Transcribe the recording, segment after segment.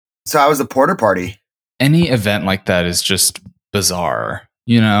So how was the porter party? Any event like that is just bizarre.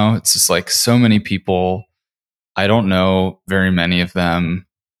 It's just like so many people. I don't know very many of them.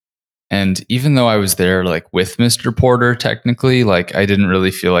 And even though I was there like with Mr. Porter, technically, like I didn't really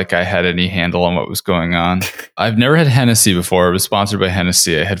feel like I had any handle on what was going on. I've never had Hennessy before. I was sponsored by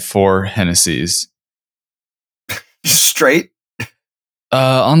Hennessy. I had 4 Hennessy's. Straight?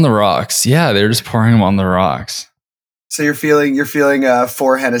 On the rocks. Yeah, they're just pouring them on the rocks. So you're feeling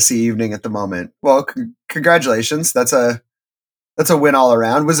 4 Hennessy evening at the moment. Well, congratulations. That's a win all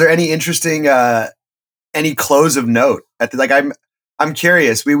around. Was there any interesting any close of note I'm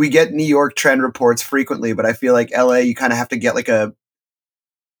curious. We get New York trend reports frequently, but I feel like LA you kind of have to get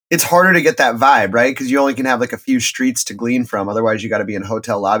it's harder to get that vibe, right? Because you only can have like a few streets to glean from. Otherwise, you got to be in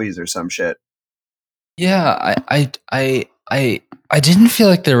hotel lobbies or some shit. Yeah, I didn't feel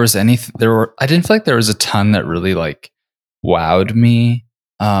like there was I didn't feel like there was a ton that really like wowed me.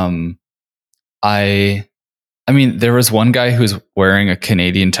 I mean, there was one guy who was wearing a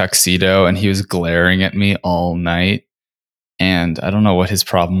Canadian tuxedo and he was glaring at me all night. And I don't know what his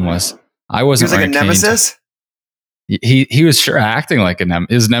problem was. I wasn't. He was like a nemesis. He was sure acting like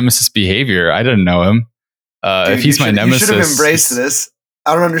his nemesis behavior. I didn't know him. Dude, if he's my nemesis, you should have embraced this.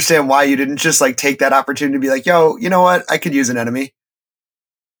 I don't understand why you didn't just like take that opportunity to be like, yo, you know what? I could use an enemy.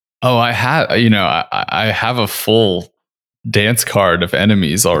 Oh, I have. I have a full dance card of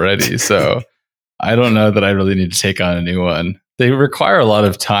enemies already. So I don't know that I really need to take on a new one. They require a lot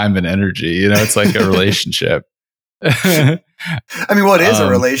of time and energy. It's like a relationship. I mean, well, it is a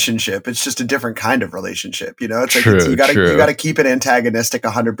relationship. It's just a different kind of relationship. It's like true, you got to keep it antagonistic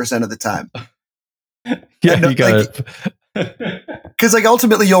 100% of the time. Yeah, you got it. Because like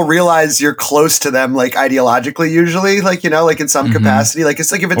ultimately you'll realize you're close to them like ideologically usually like like in some capacity like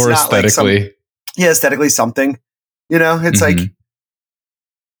it's like if it's or not aesthetically. like aesthetically something it's like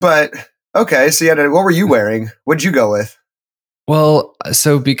but okay so what were you wearing? What'd you go with? Well,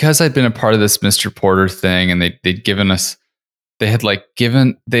 so because I'd been a part of this Mr. Porter thing and they'd given us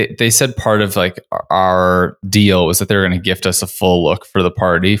they said part of like our deal was that they were going to gift us a full look for the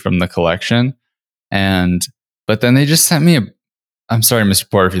party from the collection. But then they just sent me I'm sorry, Mr.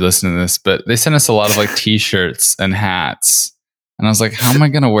 Porter, if you listen to this, but they sent us a lot of like t-shirts and hats. And I was like, how am I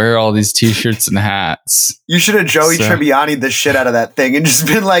going to wear all these t-shirts and hats? You should have Joey Tribbiani the shit out of that thing and just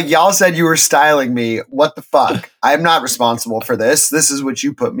been like, y'all said you were styling me. What the fuck? I'm not responsible for this. This is what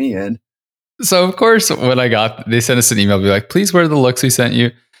you put me in. So of course, when they sent us an email, be like, please wear the looks we sent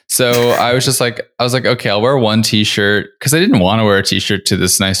you. So I was like, okay, I'll wear one t-shirt because I didn't want to wear a t-shirt to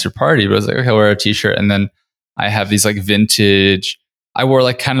this nicer party, but I was like, okay, I'll wear a t-shirt. And then I have these like vintage, I wore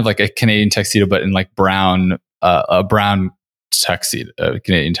like kind of like a Canadian tuxedo, but in like a brown tuxedo,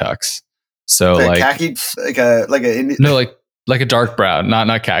 Canadian tux. So like khaki, no, like a dark brown,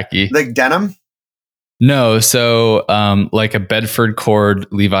 not khaki, like denim. No, so like a Bedford cord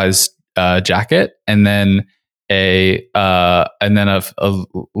Levi's jacket, and then a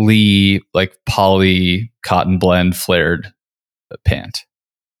Lee like poly cotton blend flared pant.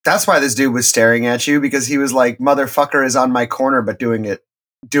 That's why this dude was staring at you because he was like, "Motherfucker is on my corner," but doing it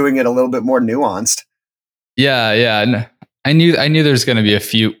a little bit more nuanced. Yeah. And I knew there's going to be a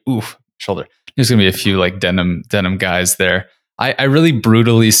few. Shoulder. There's going to be a few like denim guys there. I really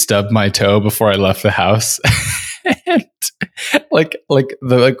brutally stubbed my toe before I left the house. And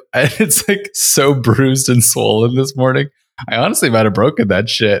it's like so bruised and swollen this morning. I honestly might have broken that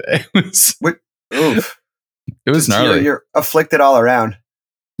shit. It was gnarly. You're afflicted all around.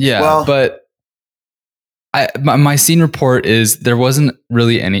 Yeah, well, but my scene report is there wasn't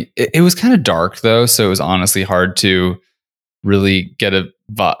really any. It was kind of dark though, so it was honestly hard to really get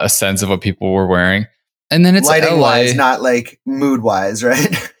a sense of what people were wearing. And then it's lighting LA. wise, not like mood wise,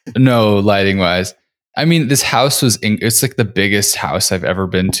 right? No, lighting wise. I mean, this house it's like the biggest house I've ever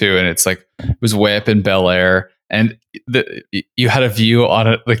been to. And it's like, it was way up in Bel Air. And you had a view on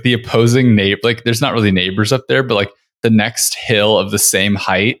it, like the opposing neighbor, like there's not really neighbors up there, but like the next hill of the same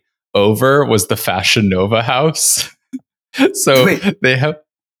height over was the Fashion Nova house. So they have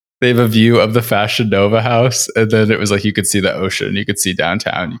a view of the Fashion Nova house. And then it was like, you could see the ocean, you could see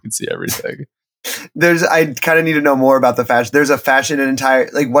downtown, you could see everything. I kind of need to know more about the fashion. There's a fashion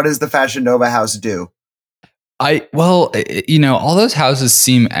what does the Fashion Nova house do? All those houses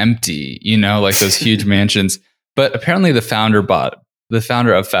seem empty, like those huge mansions, but apparently the founder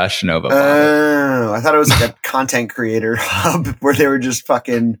of Fashion Nova bought it. I thought it was like a content creator hub where they were just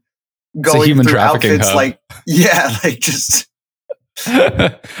fucking going human through trafficking outfits hub. like just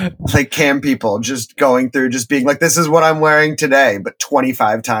like cam people just going through just being like, this is what I'm wearing today, but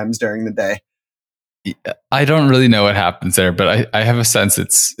 25 times during the day. I don't really know what happens there, but I have a sense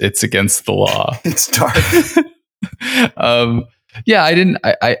it's against the law. It's dark. Yeah, I didn't.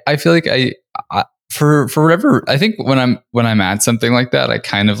 I feel like I for whatever. I think when I'm at something like that, I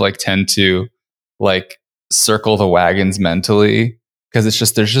kind of like tend to like circle the wagons mentally, because it's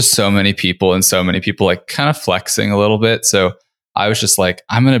just there's just so many people and so many people like kind of flexing a little bit. So I was just like,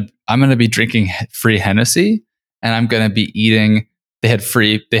 I'm gonna be drinking free Hennessy, and I'm gonna be eating. They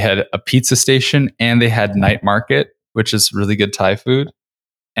had a pizza station, and they had night market, which is really good Thai food.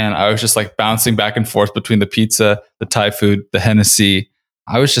 And I was just like bouncing back and forth between the pizza, the Thai food, the Hennessy.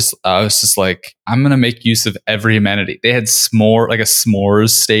 I was just like, I'm gonna make use of every amenity. They had like a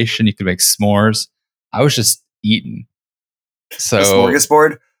s'mores station. You could make s'mores. I was just eating. So a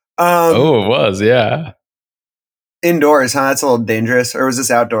smorgasbord. It was, yeah. Indoors, huh? That's a little dangerous. Or was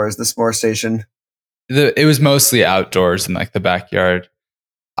this outdoors? The s'more station. It was mostly outdoors in like the backyard.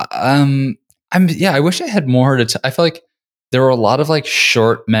 I wish I had more I feel like there were a lot of like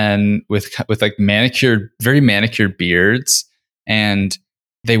short men with like very manicured beards, and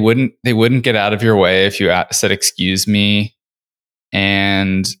they wouldn't get out of your way if you said excuse me.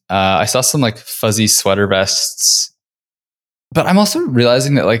 And I saw some like fuzzy sweater vests. But I'm also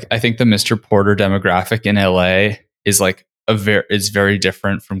realizing that like I think the Mr. Porter demographic in LA is like is very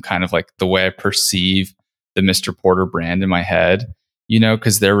different from kind of like the way I perceive the Mr. Porter brand in my head,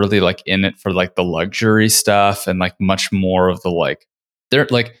 because they're really like in it for like the luxury stuff, and like much more of the like, they're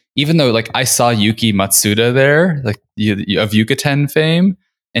like, even though like I saw Yuki Matsuda there, like of Yucatan fame,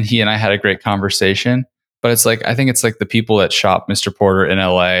 and he and I had a great conversation, but it's like, I think it's like the people that shop Mr. Porter in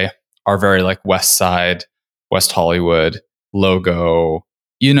LA are very like West Side, West Hollywood logo,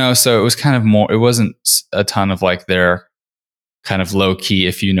 so it was kind of more, it wasn't a ton of like their kind of low key,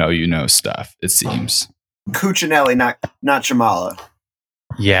 if you know stuff, it seems. Cuccinelli, not Chamala.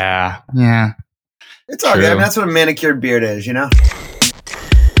 Yeah. It's all good. I mean, that's what a manicured beard is,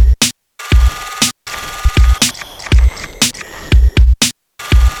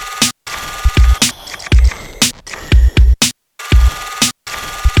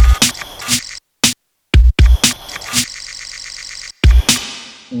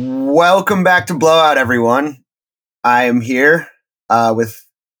 Welcome back to Blowout, everyone. I am here with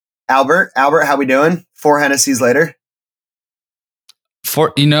Albert. Albert, how we doing? 4 Hennessy's later.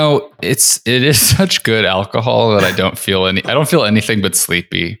 It is such good alcohol that I don't feel anything but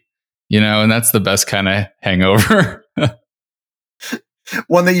sleepy, and that's the best kind of hangover.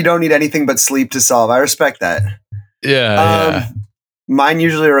 One that you don't need anything but sleep to solve. I respect that. Yeah. Mine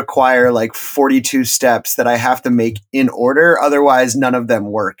usually require like 42 steps that I have to make in order. Otherwise, none of them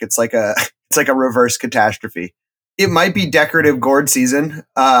work. It's like a reverse catastrophe. It might be decorative gourd season,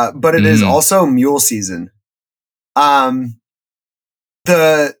 but it is also mule season. The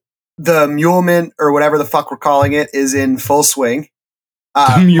mulement, or whatever the fuck we're calling it, is in full swing.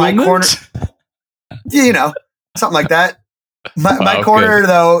 My corner, something like that. My corner,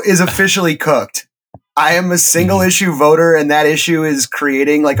 though, is officially cooked. I am a single issue voter, and that issue is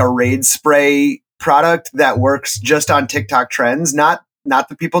creating like a Raid spray product that works just on TikTok trends, not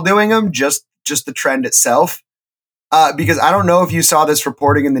the people doing them, just the trend itself. Because I don't know if you saw this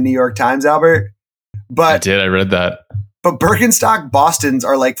reporting in the New York Times, Albert, but I did. I read that. But Birkenstock Bostons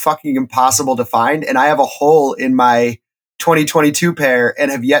are like fucking impossible to find, and I have a hole in my 2022 pair and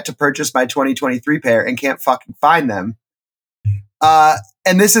have yet to purchase my 2023 pair and can't fucking find them.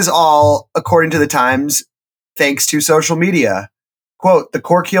 And this is all, according to the Times, thanks to social media. Quote, the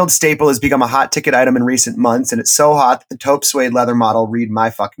cork-heeled staple has become a hot ticket item in recent months, and it's so hot that the taupe suede leather model, read my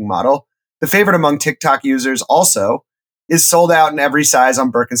fucking model, the favorite among TikTok users also, is sold out in every size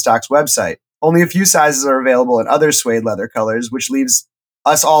on Birkenstock's website. Only a few sizes are available in other suede leather colors, which leaves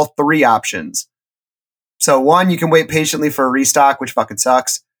us all 3 options. So 1, you can wait patiently for a restock, which fucking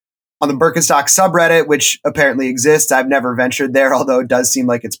sucks. On the Birkenstock subreddit, which apparently exists, I've never ventured there, although it does seem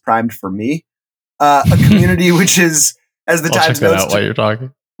like it's primed for me. A community which is, as the Times notes, while you're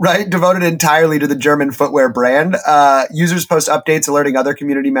talking, right, devoted entirely to the German footwear brand. Users post updates alerting other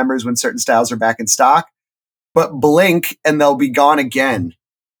community members when certain styles are back in stock, but blink and they'll be gone again.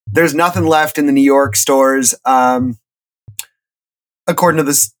 There's nothing left in the New York stores, according to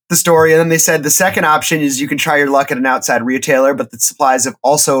the story. And then they said the second option is you can try your luck at an outside retailer, but the supplies have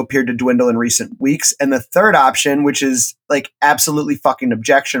also appeared to dwindle in recent weeks. And the third option, which is like absolutely fucking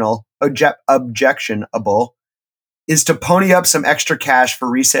objectionable, is to pony up some extra cash for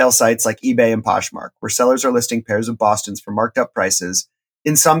resale sites like eBay and Poshmark, where sellers are listing pairs of Bostons for marked up prices,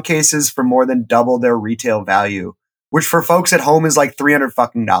 in some cases for more than double their retail value, which for folks at home is like $300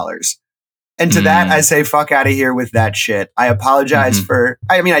 fucking dollars. And to that, I say, fuck out of here with that shit. I apologize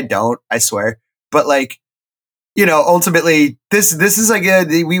I don't, I swear. but like, ultimately this is like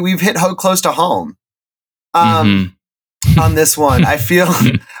we've hit close to home. On this one, I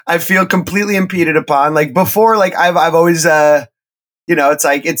feel completely impeded upon. Like before, like I've always, it's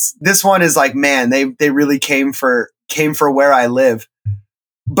like this one is like, man, they really came for where I live,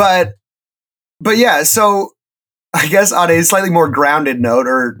 but yeah. So I guess on a slightly more grounded note,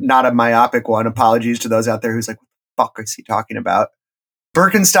 or not a myopic one, apologies to those out there who's like, what the fuck is he talking about?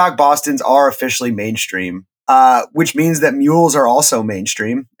 Birkenstock Bostons are officially mainstream, which means that mules are also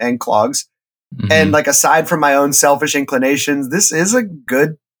mainstream, and clogs. And like, aside from my own selfish inclinations, this is a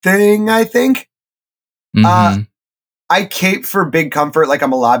good thing, I think. I cape for big comfort like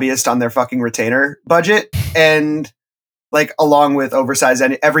I'm a lobbyist on their fucking retainer budget, and like along with oversized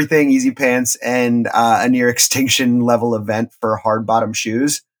everything, easy pants, and a near extinction level event for hard bottom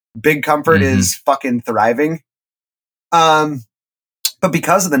shoes. Big comfort is fucking thriving. But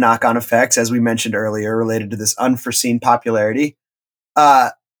because of the knock-on effects, as we mentioned earlier, related to this unforeseen popularity,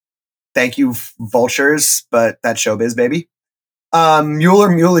 thank you, vultures, but that's showbiz, baby. Mule or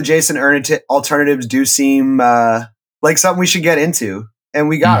mule adjacent alternatives do seem like something we should get into, and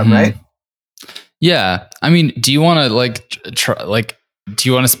we got them, right? Yeah, I mean, do you want to do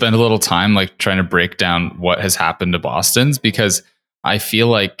you want to spend a little time like trying to break down what has happened to Boston's? Because I feel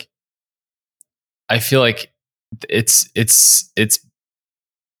like it's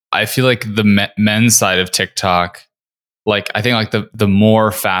I feel like the men's side of TikTok, like I think like the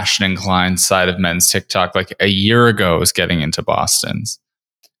more fashion inclined side of men's TikTok, like a year ago was getting into Boston's,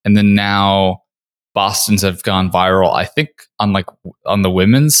 and then now Boston's have gone viral. I think on the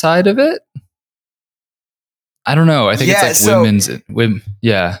women's side of it. I don't know. I think it's like women.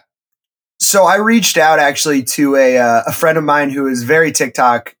 Yeah. So I reached out actually to a friend of mine who is very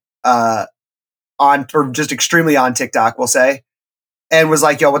TikTok or just extremely on TikTok, we'll say, and was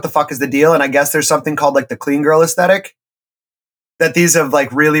like, yo, what the fuck is the deal? And I guess there's something called like the clean girl aesthetic that these have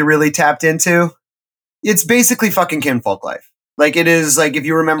like really, really tapped into. It's basically fucking Kinfolk life. Like it is like, if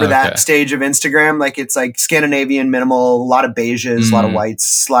you remember that stage of Instagram, like it's like Scandinavian minimal, a lot of beiges, a lot of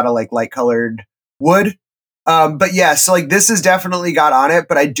whites, a lot of like light colored wood. But yeah, so like this has definitely got on it,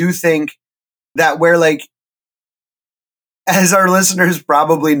 but I do think that where like, as our listeners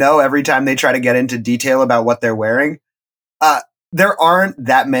probably know, every time they try to get into detail about what they're wearing, there aren't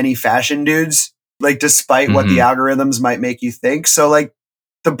that many fashion dudes, like despite what the algorithms might make you think. So like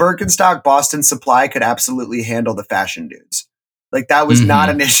the Birkenstock Boston supply could absolutely handle the fashion dudes. Like that was not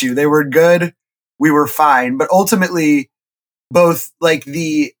an issue. They were good. We were fine. But ultimately, both like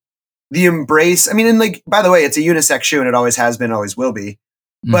the embrace, I mean, and like, by the way, it's a unisex shoe and it always has been, always will be.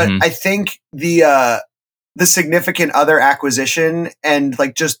 But I think the significant other acquisition and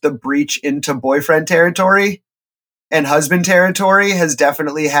like just the breach into boyfriend territory and husband territory has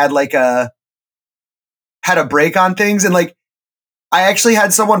definitely had a break on things. And like, I actually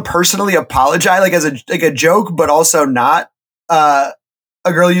had someone personally apologize, like as a joke, but also not. A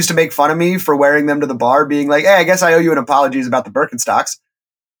girl used to make fun of me for wearing them to the bar, being like, hey, I guess I owe you an apologies about the Birkenstocks.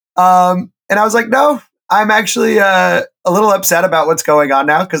 And I was like, no, I'm actually a little upset about what's going on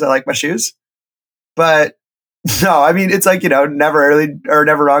now because I like my shoes. But no, I mean, it's like, never early or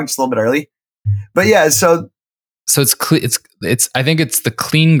never wrong, just a little bit early. But yeah, so it's I think it's the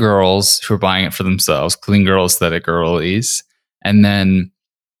clean girls who are buying it for themselves, clean girl aesthetic girlies. And then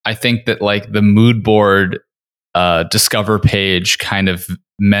I think that like the mood board discover page kind of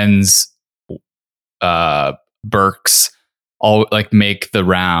men's Birks all like make the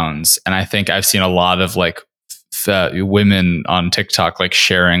rounds, and I think I've seen a lot of like women on TikTok like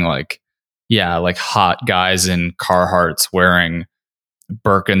sharing like hot guys in Carhartts wearing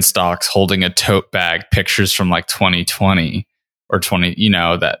Birkenstocks holding a tote bag, pictures from like 2020 or 20,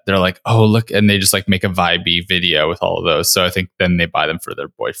 that they're like, oh look, and they just like make a vibey video with all of those. So I think then they buy them for their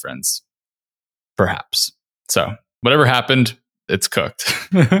boyfriends, perhaps. So whatever happened, it's cooked.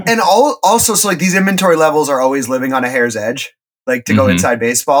 And also, so like these inventory levels are always living on a hair's edge, like to go inside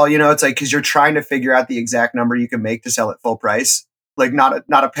baseball, it's like, cause you're trying to figure out the exact number you can make to sell at full price, like not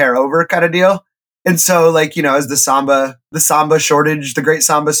a pair over kind of deal. And so like, as the Samba shortage, the great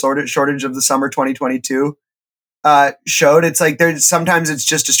Samba shortage of the summer 2022 showed, it's like sometimes it's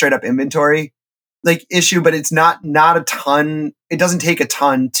just a straight up inventory like issue, but it's not a ton. It doesn't take a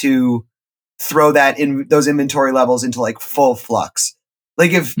ton to throw that in those inventory levels into like full flux.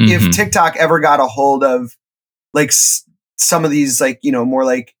 Like if TikTok ever got a hold of like some of these like, more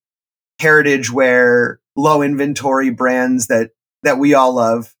like heritage wear, low inventory brands that we all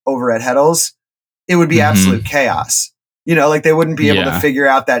love over at Heddles, it would be absolute chaos. Like they wouldn't be able to figure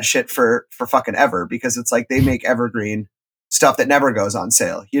out that shit for fucking ever, because it's like they make evergreen stuff that never goes on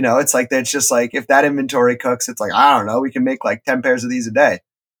sale. You know, it's like, it's just like, if that inventory cooks, it's like, I don't know, we can make like 10 pairs of these a day.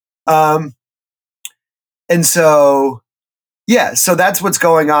 And so, yeah, so that's what's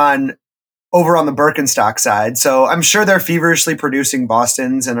going on over on the Birkenstock side. So I'm sure they're feverishly producing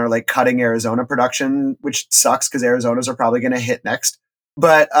Bostons and are like cutting Arizona production, which sucks because Arizonas are probably going to hit next.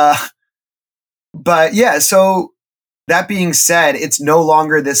 But yeah, so that being said, it's no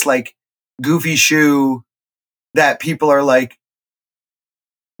longer this like goofy shoe that people are like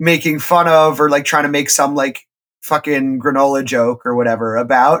making fun of or like trying to make some like fucking granola joke or whatever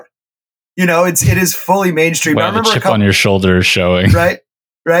about. You know, it is fully mainstream. Wow, I remember the chip on your shoulder is showing.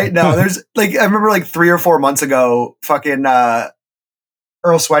 Right. No, there's like, I remember like 3 or 4 months ago, fucking Earl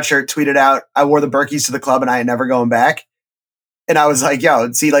Sweatshirt tweeted out, I wore the Berkeys to the club and I ain't never going back. And I was like,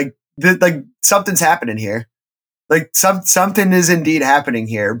 yo, see, like, like something's happening here. Like something is indeed happening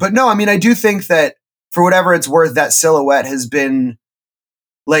here. But no, I mean, I do think that for whatever it's worth, that silhouette has been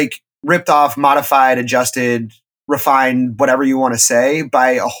like ripped off, modified, adjusted, refined, whatever you want to say, by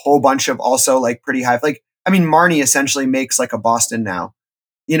a whole bunch of also like pretty high. Like, I mean, Marni essentially makes like a Boston now.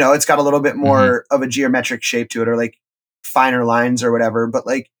 You know, it's got a little bit more of a geometric shape to it, or like finer lines or whatever. But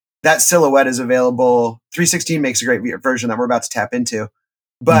like that silhouette is available. 316 makes a great version that we're about to tap into.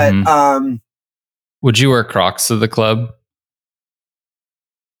 But would you wear Crocs to the club?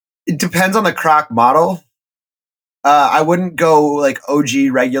 It depends on the Croc model. I wouldn't go like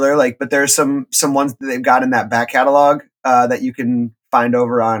OG regular, like, but there's some ones that they've got in that back catalog that you can find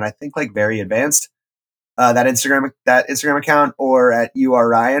over on, I think, like Very Advanced, that Instagram account, or at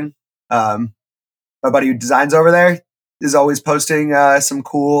Ryan. My buddy who designs over there is always posting some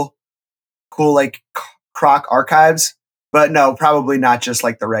cool like Croc archives, but no, probably not just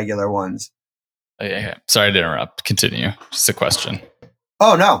like the regular ones. Yeah. Sorry to interrupt. Continue. Just a question.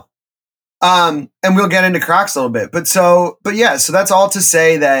 Oh no. And we'll get into Crocs a little bit, but yeah, so that's all to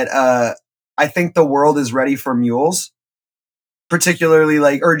say that, I think the world is ready for mules, particularly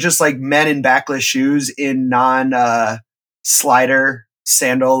like, or just like men in backless shoes in slider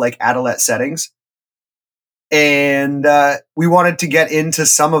sandal, like Adalette settings. And, we wanted to get into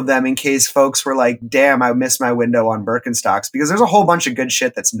some of them in case folks were like, damn, I missed my window on Birkenstocks, because there's a whole bunch of good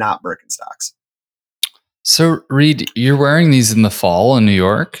shit that's not Birkenstocks. So Reed, you're wearing these in the fall in New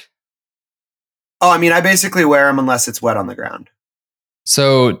York? Oh, I mean, I basically wear them unless it's wet on the ground.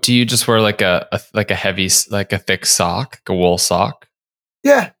 So do you just wear like a heavy, like a thick sock, like a wool sock?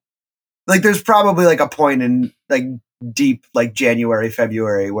 Yeah. Like there's probably like a point in like deep, like January,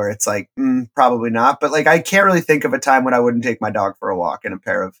 February where it's like, probably not. But like, I can't really think of a time when I wouldn't take my dog for a walk in a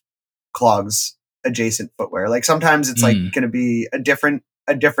pair of clogs adjacent footwear. Like sometimes it's like going to be a different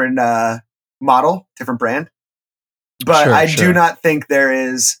model, different brand. But I do not think there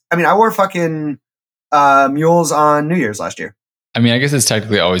is, I mean, I wore fucking mules on New Year's last year. I mean, I guess it's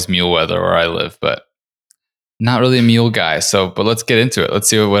technically always mule weather where I live, but not really a mule guy. So, but let's get into it. Let's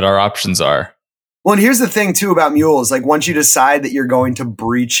see what our options are. Well, and here's the thing too about mules. Like once you decide that you're going to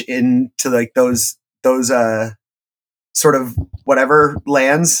breach into like those sort of whatever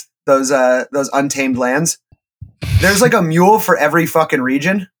lands, those untamed lands, there's like a mule for every fucking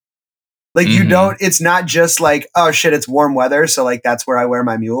region. Like you don't, it's not just like, oh shit, it's warm weather, so like that's where I wear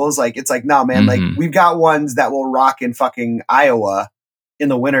my mules. Like it's like, no man, like we've got ones that will rock in fucking Iowa in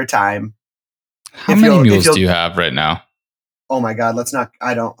the wintertime. How many mules do you have right now? Oh my God,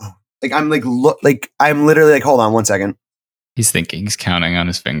 I'm literally like, hold on one second. He's thinking, he's counting on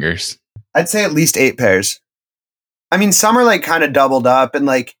his fingers. I'd say at least 8 pairs. I mean, some are like kind of doubled up and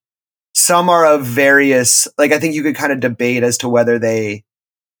like some are of various, like I think you could kind of debate as to whether they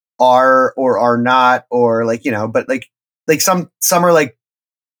are or are not, or like, you know, but like some are like,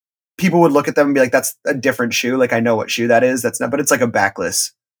 people would look at them and be like, that's a different shoe. Like I know what shoe that is. That's not, but it's like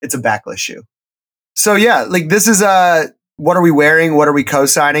it's a backless shoe. So yeah, like this is what are we wearing? What are we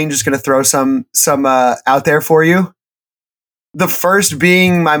co-signing? Just going to throw some out there for you. The first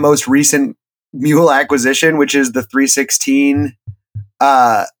being my most recent mule acquisition, which is the 316.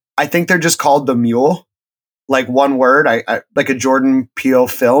 I think they're just called the Mule. Like one word, I like a Jordan Peele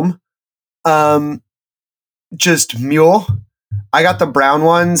film. Just Mule. I got the brown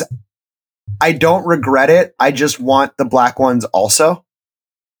ones. I don't regret it. I just want the black ones also.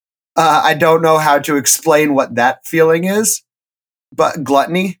 I don't know how to explain what that feeling is, but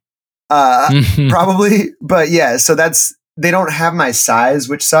gluttony, probably. But yeah, so they don't have my size,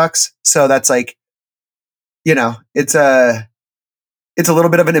 which sucks. So that's like, you know, it's a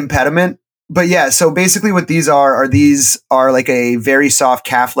little bit of an impediment. But yeah, so basically what these are like a very soft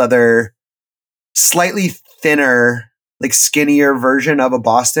calf leather, slightly thinner, like skinnier version of a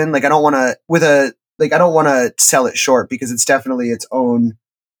Boston. Like I don't want to, with a like I don't want to sell it short because it's definitely its own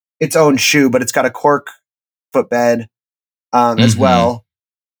shoe, but it's got a cork footbed as well,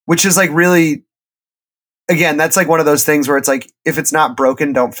 which is like really, again, that's like one of those things where it's like, if it's not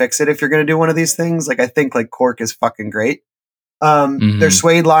broken, don't fix it. If you're going to do one of these things, like I think like cork is fucking great. They're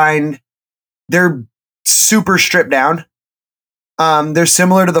suede lined. They're super stripped down. They're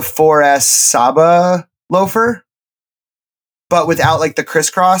similar to the 4S Saba loafer, but without like the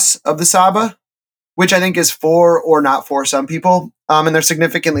crisscross of the Saba, which I think is for or not for some people. And they're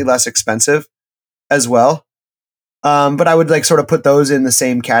significantly less expensive as well. But I would like sort of put those in the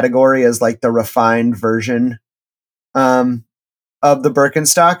same category as like the refined version of the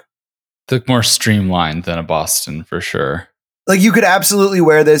Birkenstock. They look more streamlined than a Boston for sure. Like you could absolutely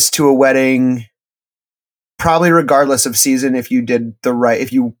wear this to a wedding, probably regardless of season, if you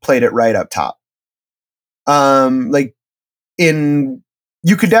played it right up top.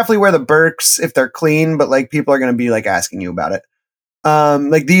 You could definitely wear the Birks if they're clean, but like people are going to be like asking you about it.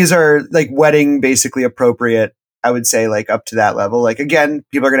 Like these are like wedding basically appropriate, I would say, like up to that level. Like again,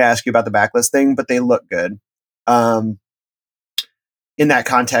 people are going to ask you about the backless thing, but they look good in that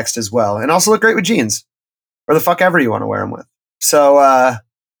context as well, and also look great with jeans or the fuck ever you want to wear them with. So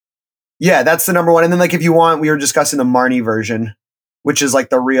yeah, that's the number one. And then like if you want, we were discussing the Marni version, which is like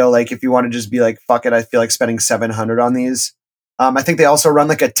the real, like if you want to just be like, fuck it, I feel like spending $700 on these. I think they also run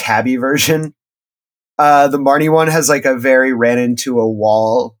like a tabby version. The Marni one has like a very ran into a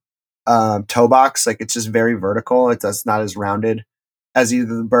wall toe box. Like it's just very vertical. It's not as rounded as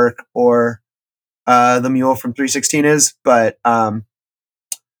either the Birk or the Mule from 316 is. But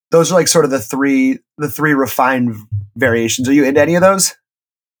those are like sort of the three refined variations. Are you into any of those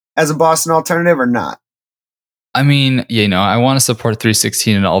as a Boston alternative or not? I mean, I want to support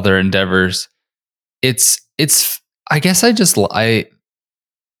 316 in all their endeavors. It's I guess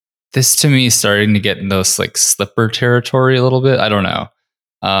this to me is starting to get in those like slipper territory a little bit. I don't know.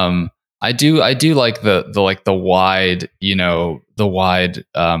 I do like the wide, the wide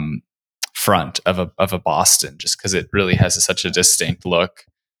front of a Boston, just because it really has such a distinct look.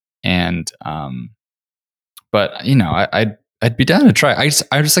 And but I'd be down to try.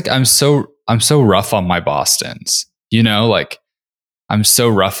 I'm so rough on my Bostons. Like I'm so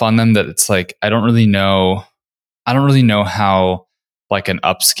rough on them that it's like I don't really know how like an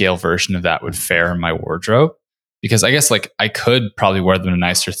upscale version of that would fare in my wardrobe, because I guess like I could probably wear them to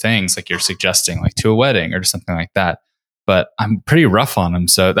nicer things like you're suggesting, like to a wedding or something like that, but I'm pretty rough on them.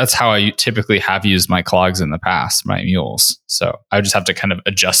 So that's how I typically have used my clogs in the past, my mules. So I just have to kind of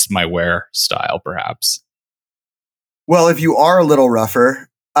adjust my wear style perhaps. Well, if you are a little rougher,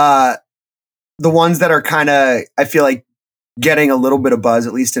 the ones that are kind of, I feel like, getting a little bit of buzz,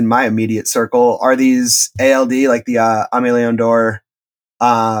 at least in my immediate circle, are these ALD, like the Aimé Leon Dore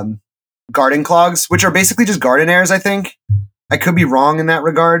garden clogs, which are basically just garden airs, I think. I could be wrong in that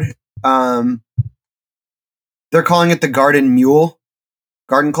regard. They're calling it the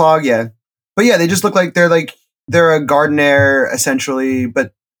garden clog, yeah. But yeah, they just look like they're a garden air, essentially,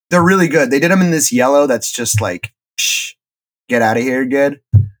 but they're really good. They did them in this yellow that's just like, get out of here, good.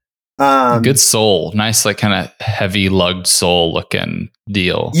 Good sole, nice, like kind of heavy lugged sole looking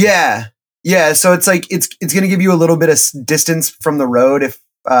deal. Yeah. So it's like it's going to give you a little bit of distance from the road if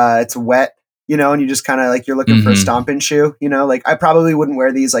it's wet, and you just kind of like you're looking for a stomping shoe. Like I probably wouldn't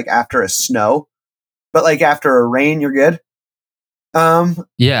wear these like after a snow, but like after a rain, you're good.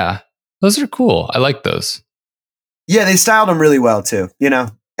 Yeah, those are cool. I like those. Yeah, they styled them really well too.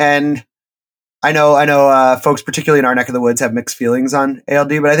 And I know folks, particularly in our neck of the woods, have mixed feelings on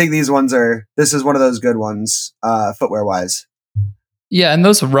ALD, but I think this is one of those good ones, footwear wise. Yeah, and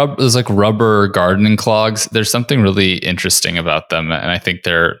those like rubber gardening clogs, there's something really interesting about them, and I think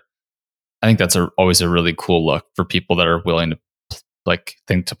that's always a really cool look for people that are willing to like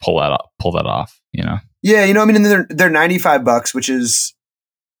think to pull that off. Yeah, I mean, they're $95, which is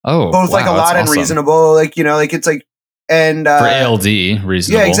both like a lot and awesome. Reasonable. Like like it's like. And for ALD,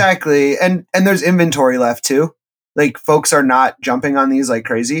 reasonable. Yeah, exactly. And there's inventory left too. Like folks are not jumping on these like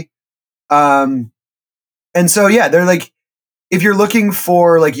crazy. And so yeah, they're like, if you're looking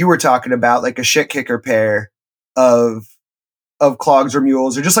for, like you were talking about, like a shit kicker pair of clogs or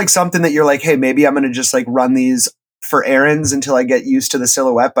mules, or just like something that you're like, hey, maybe I'm gonna just like run these for errands until I get used to the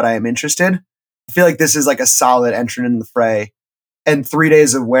silhouette, but I am interested. I feel like this is like a solid entrant in the fray. And 3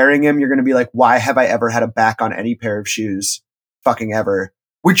 days of wearing them, you're going to be like, why have I ever had a back on any pair of shoes fucking ever?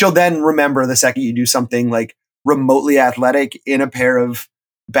 Which you'll then remember the second you do something like remotely athletic in a pair of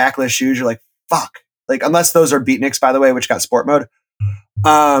backless shoes. You're like, fuck. Like, unless those are Beatniks, by the way, which got sport mode.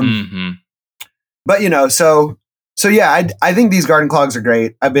 But, so So yeah, I think these garden clogs are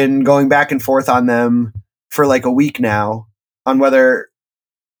great. I've been going back and forth on them for like a week now on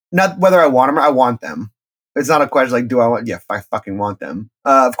not whether I want them or I want them. It's not a question like, do I want? Yeah, I fucking want them.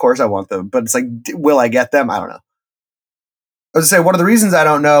 Of course I want them, but it's like, will I get them? I don't know. I was gonna say one of the reasons I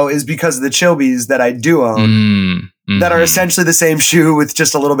don't know is because of the Chilbies that I do own that are essentially the same shoe with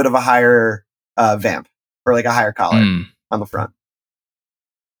just a little bit of a higher vamp or like a higher collar on the front.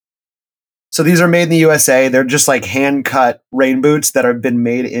 So these are made in the USA. They're just like hand cut rain boots that have been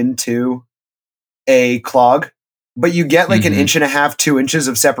made into a clog, but you get like an inch and a half, 2 inches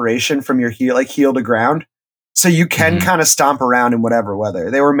of separation from your heel, like heel to ground. So you can kind of stomp around in whatever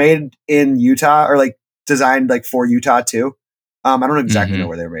weather. They were made in Utah or like designed like for Utah too. I don't exactly know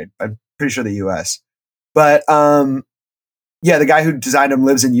where they were made. I'm pretty sure the US, but, yeah, the guy who designed them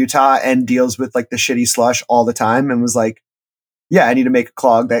lives in Utah and deals with like the shitty slush all the time and was like, yeah, I need to make a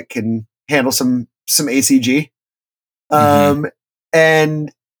clog that can handle some ACG.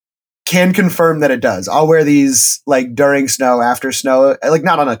 And can confirm that it does. I'll wear these like during snow, after snow, like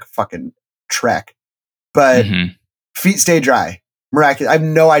not on a fucking trek, but feet stay dry. Miraculous. I have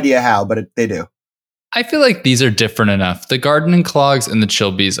no idea how, but they do. I feel like these are different enough. The gardening clogs and the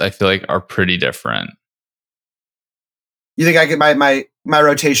Chilbies, I feel like, are pretty different. You think I could my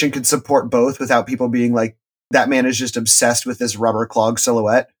rotation could support both without people being like, that man is just obsessed with this rubber clog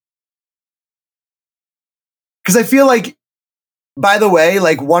silhouette? Because I feel like, by the way,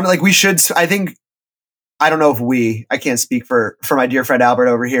 we should, I think, I don't know if I can't speak for my dear friend Albert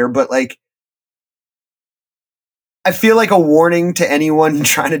over here, but like, I feel like a warning to anyone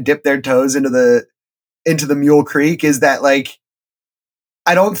trying to dip their toes into the Mule Creek is that like,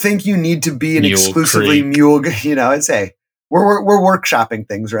 I don't think you need to be an Mule exclusively Creek. mule, I'd say we're workshopping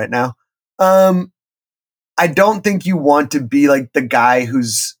things right now. I don't think you want to be like the guy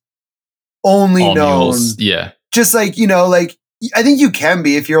who's only All known. mules. Yeah. Just like, like, I think you can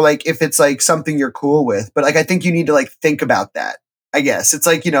be if it's like something you're cool with, but like, I think you need to like think about that. I guess it's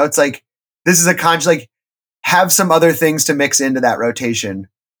like, it's like, this is a conscious, like have some other things to mix into that rotation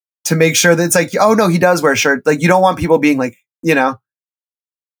to make sure that it's like, oh no, he does wear a shirt. Like you don't want people being like,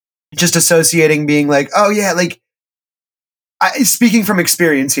 just associating being like, oh yeah, like speaking from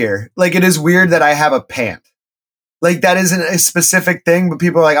experience here, like it is weird that I have a pant. Like that isn't a specific thing, but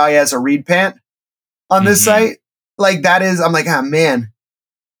people are like, oh yeah, it's a reed pant on this site. Like that is, I'm like, ah, man,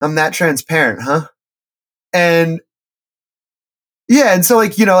 I'm that transparent, huh? And yeah. And so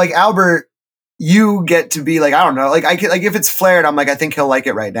like, like Albert, you get to be like, I don't know, like I can, like if it's flared, I'm like, I think he'll like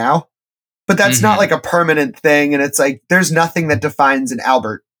it right now, but that's not like a permanent thing. And it's like, there's nothing that defines an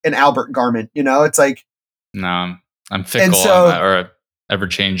Albert garment, it's like, no, I'm fickle on that, or ever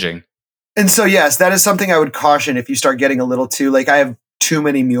changing. And so, yes, that is something I would caution if you start getting a little too, like I have too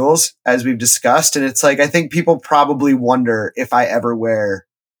many mules, as we've discussed. And it's like, I think people probably wonder if I ever wear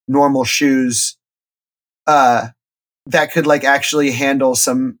normal shoes that could like actually handle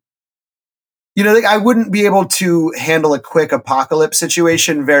some, like I wouldn't be able to handle a quick apocalypse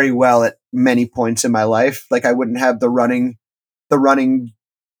situation very well at many points in my life. Like I wouldn't have the running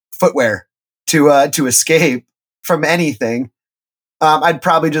footwear to escape from anything. I'd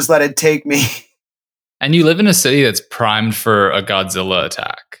probably just let it take me. And you live in a city that's primed for a Godzilla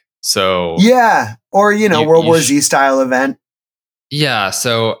attack. So yeah, or World War Z style event. Yeah,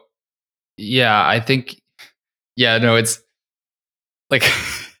 so yeah, I think no, it's like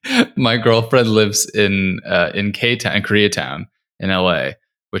my girlfriend lives in K-Town, Koreatown in LA,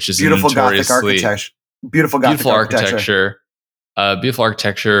 which is beautiful Gothic architecture. Beautiful architecture. Beautiful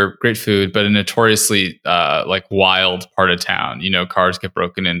architecture, great food, but a notoriously like wild part of town. Cars get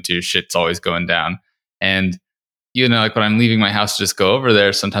broken into, shit's always going down. And like when I'm leaving my house to just go over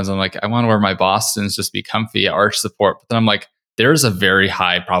there, sometimes I'm like, I want to wear my Bostons, just be comfy, arch support. But then I'm like, there's a very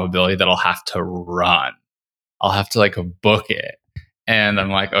high probability that I'll have to run. I'll have to like book it. And I'm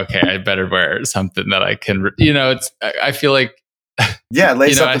like, okay, I better wear something that I can, I feel like, yeah,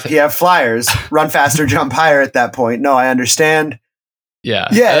 lace up the PF Flyers, run faster, jump higher at that point. No, I understand. Yeah.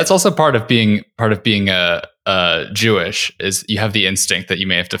 That's also part of being Jewish is you have the instinct that you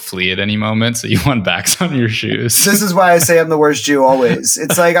may have to flee at any moment. So you want backs on your shoes. This is why I say I'm the worst Jew always.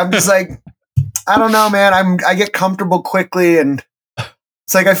 It's like, I'm just like, I don't know, man. I get comfortable quickly. And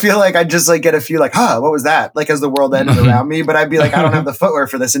it's like, I feel like I just like get a few like, what was that? Like as the world ended around me, but I'd be like, I don't have the footwear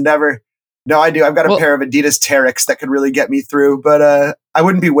for this endeavor. No, I do. I've got a pair of Adidas Terex that could really get me through, but I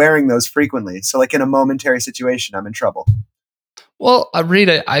wouldn't be wearing those frequently. So like in a momentary situation, I'm in trouble. Well, Reed,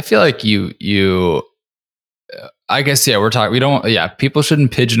 I feel like you I guess, people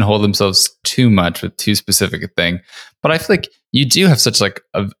shouldn't pigeonhole themselves too much with too specific a thing. But I feel like you do have such like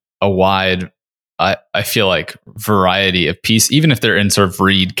a wide I feel like variety of piece, even if they're in sort of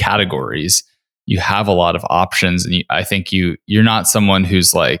read categories, you have a lot of options, and I think you're not someone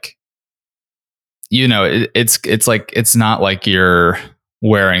who's like, it's like, it's not like you're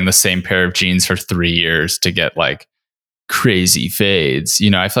wearing the same pair of jeans for 3 years to get like crazy fades.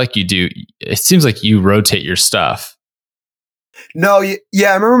 I feel like you do. It seems like you rotate your stuff. No, yeah,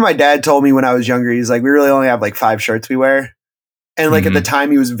 I remember my dad told me when I was younger, he's like, we really only have like 5 shirts we wear. And like at the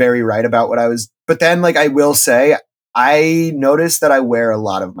time he was very right about what I was, but then like I will say, I noticed that I wear a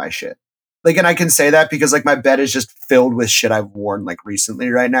lot of my shit. Like, and I can say that because like my bed is just filled with shit I've worn like recently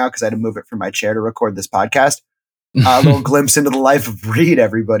right now because I had to move it from my chair to record this podcast. A little glimpse into the life of Reed,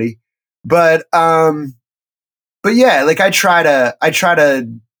 everybody. But yeah, like I try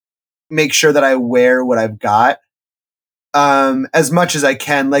to make sure that I wear what I've got as much as I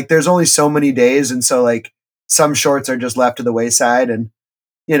can. Like there's only so many days, and so like some shorts are just left to the wayside, and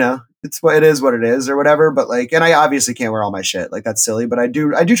it's what it is or whatever. But like, and I obviously can't wear all my shit. Like that's silly, but I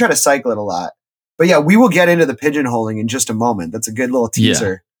do try to cycle it a lot. But yeah, we will get into the pigeonholing in just a moment. That's a good little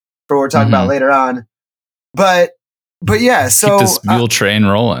teaser for what we're talking about later on. But yeah, so keep this mule train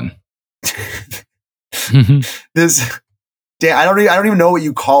rolling. I don't even know what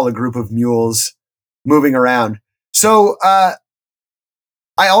you call a group of mules moving around. So I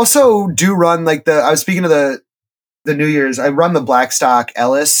also do run like I was speaking of the New Year's. I run the Blackstock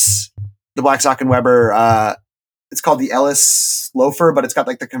Ellis, the Blackstock and Weber. It's called the Ellis Loafer, but it's got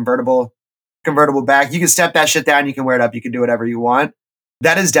like the convertible back. You can step that shit down. You can wear it up. You can do whatever you want.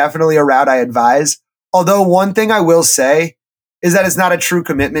 That is definitely a route I advise. Although one thing I will say is that it's not a true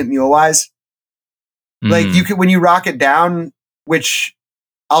commitment mule wise. Like you can, when you rock it down, which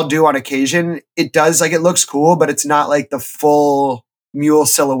I'll do on occasion, it does like, it looks cool, but it's not like the full mule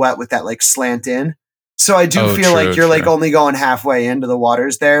silhouette with that like slant in. So I do feel like you're like only going halfway into the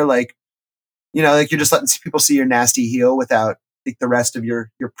waters there. Like, like you're just letting people see your nasty heel without like the rest of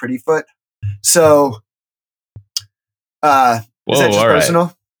your pretty foot. So, is that just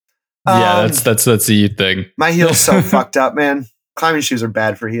personal? Yeah, that's a you thing. My heel's so fucked up, man. Climbing shoes are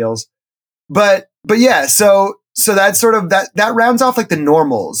bad for heels. But yeah, so that's sort of that rounds off like the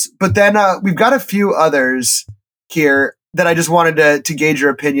normals. But then we've got a few others here that I just wanted to gauge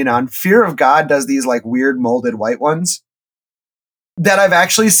your opinion on. Fear of God does these like weird molded white ones that I've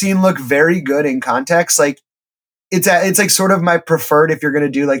actually seen look very good in context. Like it's like sort of my preferred if you're going to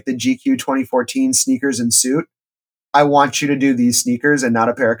do like the GQ 2014 sneakers and suit. I want you to do these sneakers and not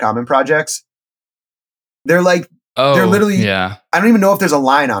a pair of Common Projects. They're like, they're literally, I don't even know if there's a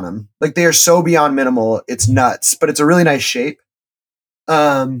line on them. Like they are so beyond minimal. It's nuts, but it's a really nice shape.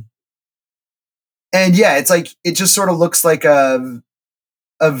 And yeah, it's like, it just sort of looks like a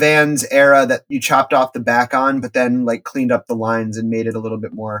Vans era that you chopped off the back on, but then like cleaned up the lines and made it a little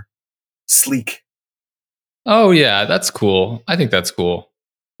bit more sleek. Oh yeah, that's cool. I think that's cool.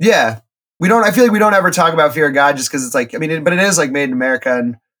 Yeah. I feel like we don't ever talk about Fear of God just because it's like, I mean, but it is like made in America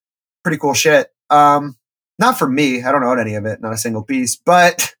and pretty cool shit. Not for me. I don't own any of it, not a single piece,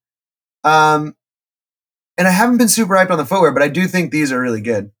 but, and I haven't been super hyped on the footwear, but I do think these are really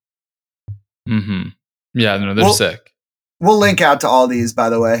good. Mm-hmm. Yeah, no, they're sick. We'll link out to all these, by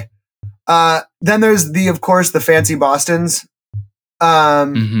the way. Then there's of course, the fancy Bostons.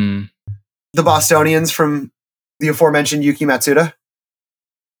 The Bostonians from the aforementioned Yuki Matsuda.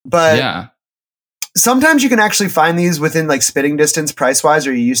 But yeah, sometimes you can actually find these within like spitting distance price wise,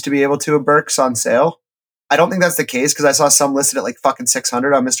 or you used to be able to at Burke's on sale. I don't think that's the case because I saw some listed at like fucking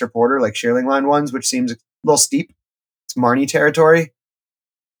 600 on Mr. Porter, like shearling line ones, which seems a little steep. It's Marnie territory.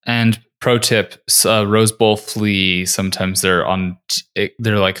 And pro tip, Rose Bowl flea, sometimes they're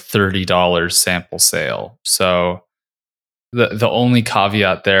like $30 sample sale. So the only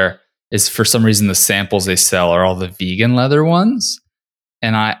caveat there is for some reason the samples they sell are all the vegan leather ones.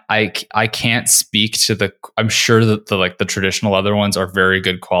 And I can't speak to I'm sure that the traditional leather ones are very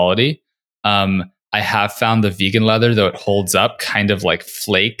good quality. I have found the vegan leather, though it holds up, kind of like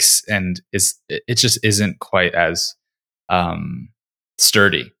flakes and it just isn't quite as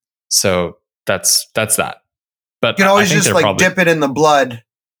sturdy. So that's that. But you can always just like dip it in the blood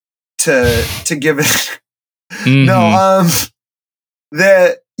to give it. Mm-hmm. No,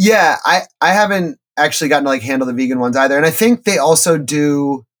 I haven't actually gotten to like handle the vegan ones either. And I think they also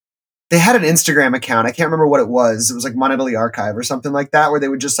they had an Instagram account. I can't remember what it was. It was like Mon Italy Archive or something like that, where they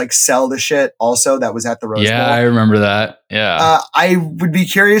would just like sell the shit also that was at the Rose Bowl. Yeah, I remember that. Yeah. I would be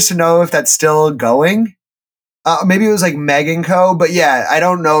curious to know if that's still going. Maybe it was like Meg & Co. But yeah, I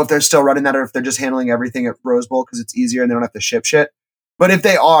don't know if they're still running that or if they're just handling everything at Rose Bowl because it's easier and they don't have to ship shit. But if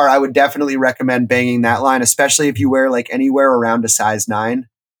they are, I would definitely recommend banging that line, especially if you wear like anywhere around a size 9.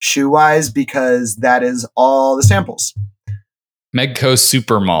 shoe wise because that is all the samples. Megco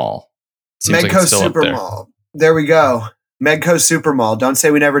Super Mall. Seems like Megco it's still Super up there. Mall. There we go. Megco Super Mall. Don't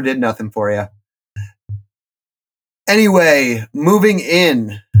say we never did nothing for you. Anyway, moving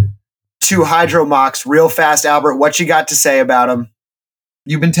in to Hydro Mocs real fast, Albert. What you got to say about them?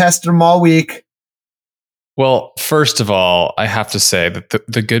 You've been testing them all week. Well, first of all, I have to say that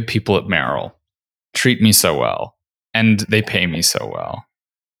the good people at Merrill treat me so well, and they pay me so well.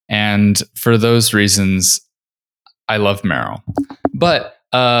 And for those reasons, I love Merrill. But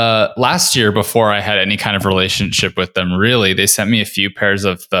last year, before I had any kind of relationship with them, really, they sent me a few pairs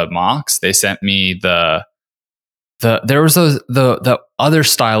of the Mocs. They sent me there was the other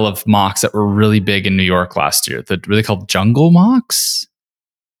style of Mocs that were really big in New York last year. The really called Jungle Mocs,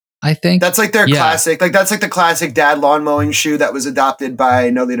 I think. That's like their classic. Like that's like the classic dad lawn mowing shoe that was adopted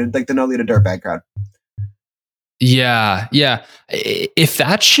by No Leader, like the No Leader Dirtbag crowd. Yeah. If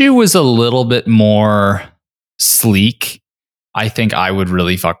that shoe was a little bit more sleek, I think I would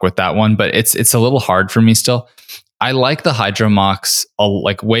really fuck with that one. But it's a little hard for me still. I like the Hydro Mocs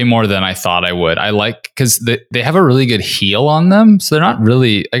like way more than I thought I would. I like because they have a really good heel on them, so they're not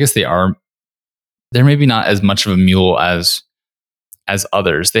really. I guess they are. They're maybe not as much of a mule as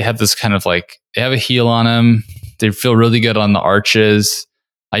others. They have this kind of like they have a heel on them. They feel really good on the arches.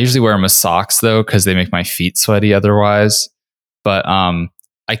 I usually wear them as socks though because they make my feet sweaty otherwise. But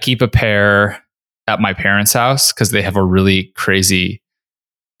I keep a pair at my parents' house because they have a really crazy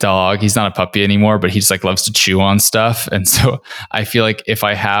dog. He's not a puppy anymore, but he just like loves to chew on stuff. And so I feel like if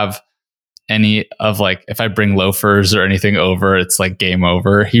I have any of like if I bring loafers or anything over, it's like game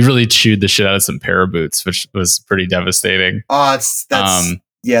over. He really chewed the shit out of some pair of boots, which was pretty devastating. Oh,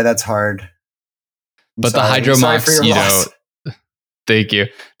 that's hard. But the Hydro Mocs, you know, thank you.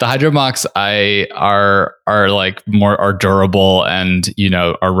 The Hydro Mocs are like are durable and, you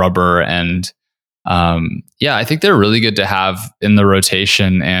know, are rubber and yeah, I think they're really good to have in the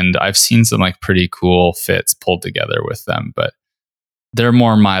rotation, and I've seen some like pretty cool fits pulled together with them, but they're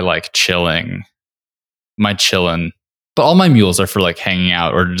more my like chilling. But all my mules are for like hanging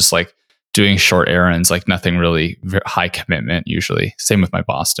out or just like doing short errands, like nothing really high commitment usually. Same with my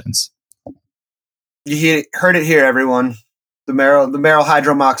Bostons. You heard it here, everyone. The Merrill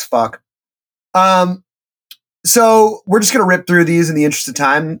Hydro Mocs fuck. So we're just gonna rip through these in the interest of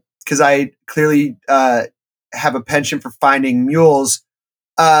time because I clearly have a penchant for finding mules.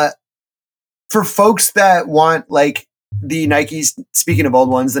 For folks that want like the Nikes, speaking of old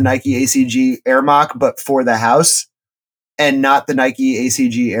ones, the Nike ACG Air Moc, but for the house, and not the Nike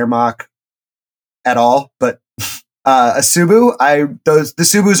ACG Air Moc at all, but a Subu. The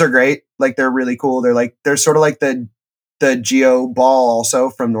Subus are great. Like they're really cool. They're sort of like the Geo Ball also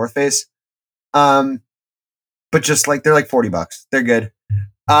from North Face. But just like they're like $40. They're good.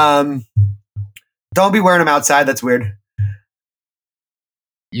 Don't be wearing them outside. That's weird.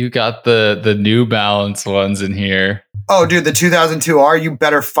 You got the New Balance ones in here. Oh, dude, the 2002R. You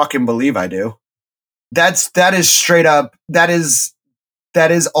better fucking believe I do. That is straight up. That is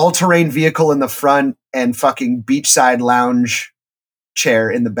all-terrain vehicle in the front and fucking beachside lounge chair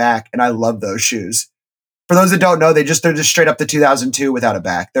in the back. And I love those shoes. For those that don't know, they're just straight up the 2002 without a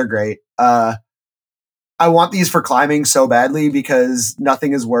back. They're great. I want these for climbing so badly because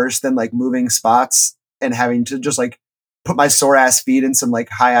nothing is worse than like moving spots and having to just like put my sore ass feet in some like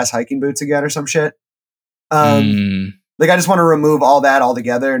high ass hiking boots again or some shit. Like I just want to remove all that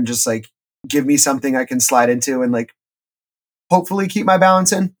altogether and just like give me something I can slide into and like hopefully keep my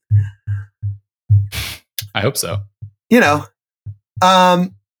balance in. I hope so. You know,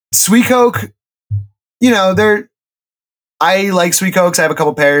 Sweet Coke, you know, I like Sweet Cokes. I have a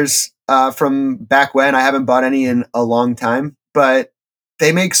couple pairs from back when. I haven't bought any in a long time, but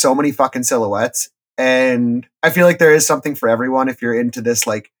they make so many fucking silhouettes. And I feel like there is something for everyone if you're into this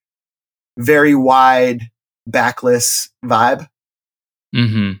like very wide backless vibe.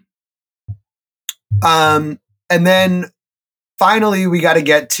 Mm-hmm. And then finally we got to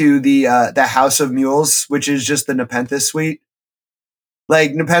get to the House of Mules, which is just the Nepenthes suite.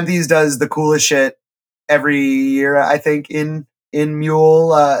 Like Nepenthes does the coolest shit every year, I think, in mule,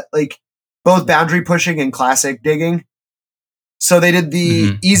 like both boundary pushing and classic digging. So they did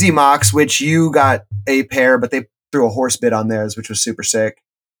the Easy Mocs, which you got a pair, but they threw a horse bit on theirs, which was super sick.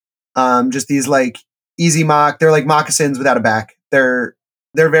 Just these like Easy Moc, they're like moccasins without a back. They're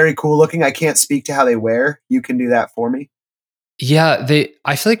very cool looking. I can't speak to how they wear. You can do that for me. Yeah,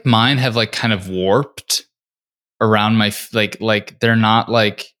 I feel like mine have like kind of warped around my like they're not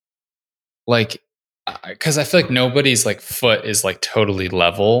like because I feel like nobody's like foot is like totally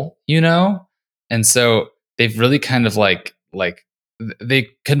level, you know, and so they've really kind of like they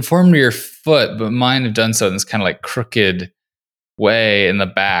conform to your foot, but mine have done so in this kind of like crooked way in the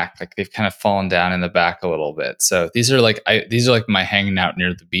back. Like they've kind of fallen down in the back a little bit. So these are like my hanging out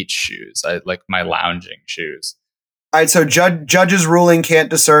near the beach shoes. I like my lounging shoes. All right, so judge's ruling can't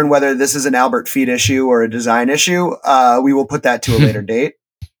discern whether this is an Albert feet issue or a design issue. We will put that to a later date.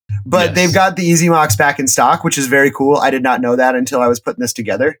 But Yes. they've got the Easy Mox back in stock, which is very cool. I did not know that until I was putting this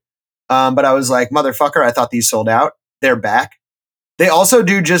together. But I was like, motherfucker, I thought these sold out. They're back. They also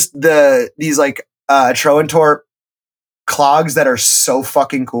do just these like Troentorp clogs that are so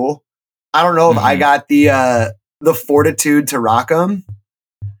fucking cool. I don't know if I got the fortitude to rock them.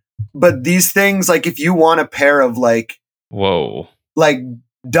 But these things, like if you want a pair of like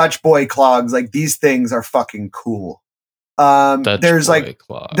Dutch boy clogs, like these things are fucking cool. There's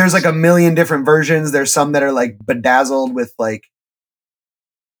like a million different versions. There's some that are like bedazzled with like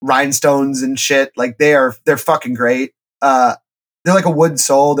rhinestones and shit. Like they're fucking great. They're like a wood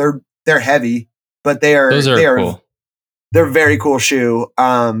sole. They're heavy, but they are cool. They're a very cool shoe.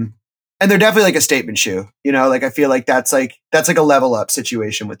 And they're definitely like a statement shoe, you know, like I feel like that's like a level up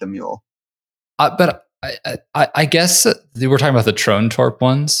situation with the mule. But I guess we're talking about the Troentorp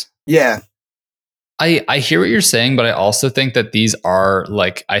ones. Yeah. I hear what you're saying, but I also think that these are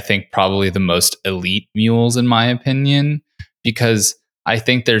like, I think probably the most elite mules in my opinion, because I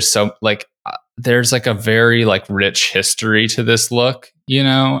think there's there's like a very like rich history to this look, you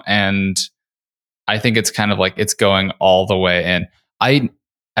know, and I think it's kind of like it's going all the way in. I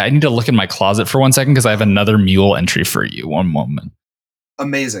need to look in my closet for 1 second because I have another mule entry for you. One moment.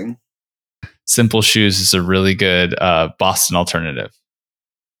 Amazing. Simple Shoes is a really good Boston alternative.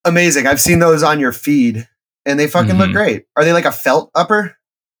 Amazing. I've seen those on your feed and they fucking look great. Are they like a felt upper?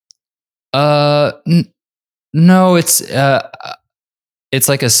 No, it's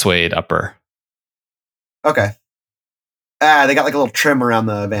like a suede upper. Okay. They got like a little trim around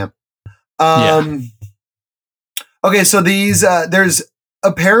the vamp. Okay, so these there's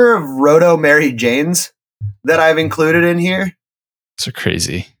a pair of Roto Mary Janes that I've included in here. So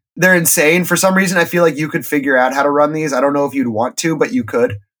crazy. They're insane. For some reason, I feel like you could figure out how to run these. I don't know if you'd want to, but you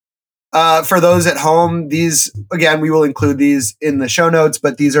could. For those at home, these, again, we will include these in the show notes,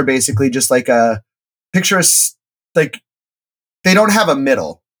 but these are basically just like a picture, like they don't have a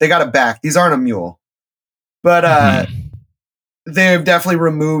middle. They got a back. These aren't a mule. But they've definitely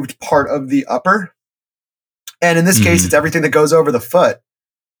removed part of the upper. And in this case, it's everything that goes over the foot.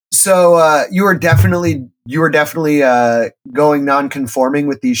 So you were definitely going non-conforming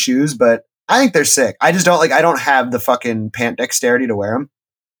with these shoes, but I think they're sick. I just I don't have the fucking pant dexterity to wear them.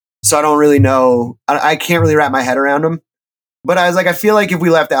 So I don't really know. I can't really wrap my head around them. But I was like, I feel like if we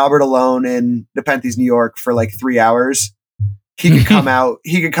left Albert alone in Nepenthes, New York for like 3 hours, he could come out.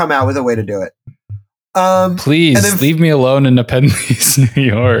 He could come out with a way to do it. Please leave me alone in Nepenthes, New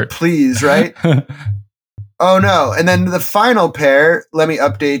York. Please, right? Oh no. And then the final pair, let me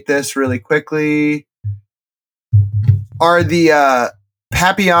update this really quickly, are the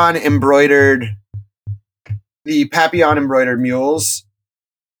Papillon embroidered mules,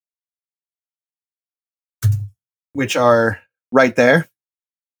 which are right there.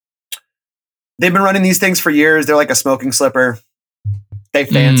 They've been running these things for years. They're like a smoking slipper. They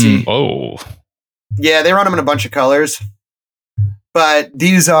fancy. Yeah, they run them in a bunch of colors. But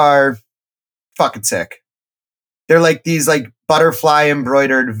these are fucking sick. They're like these like butterfly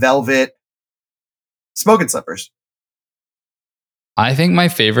embroidered velvet smoking slippers. I think my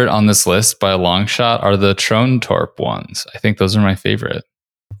favorite on this list by a long shot are the Troentorp ones. I think those are my favorite.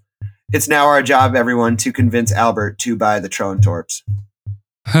 It's now our job, everyone, to convince Albert to buy the Troentorps.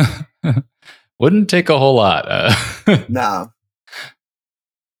 Wouldn't take a whole lot. No.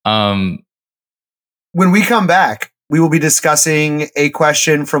 When we come back, we will be discussing a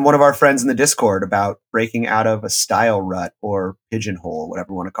question from one of our friends in the Discord about breaking out of a style rut or pigeonhole,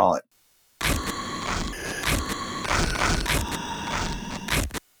 whatever you want to call it.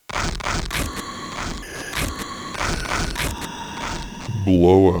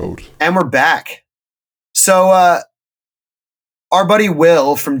 Blowout. And we're back. So our buddy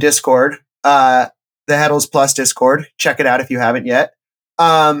Will from Discord, the Heddles Plus Discord, check it out if you haven't yet,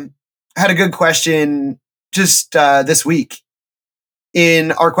 had a good question just this week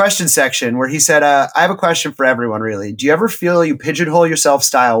in our question section where he said, I have a question for everyone, really. Do you ever feel you pigeonhole yourself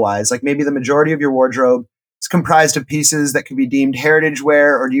style-wise? Like maybe the majority of your wardrobe is comprised of pieces that can be deemed heritage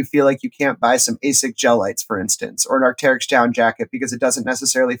wear, or do you feel like you can't buy some ASIC gel lights, for instance, or an Arc'teryx down jacket because it doesn't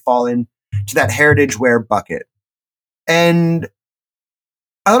necessarily fall into that heritage wear bucket? And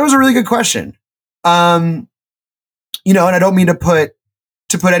I thought it was a really good question. And I don't mean to put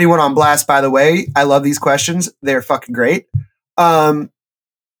anyone on blast, by the way. I love these questions. They're fucking great. But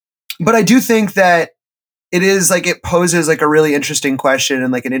I do think that it is like it poses like a really interesting question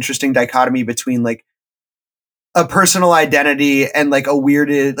and like an interesting dichotomy between like a personal identity and like a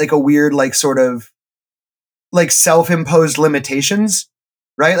weird like sort of like self-imposed limitations,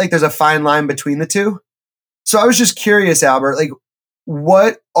 right? Like there's a fine line between the two. So I was just curious, Albert, like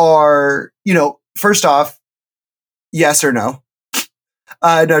what are, first off, yes or no?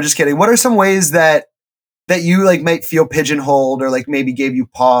 No, just kidding. What are some ways that you like might feel pigeonholed or like maybe gave you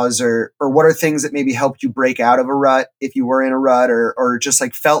pause or what are things that maybe helped you break out of a rut if you were in a rut or just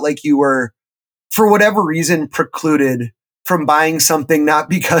like felt like you were for whatever reason precluded from buying something not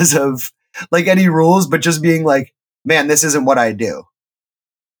because of like any rules but just being like, man, this isn't what I do.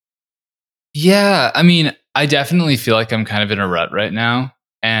 Yeah, I mean, I definitely feel like I'm kind of in a rut right now,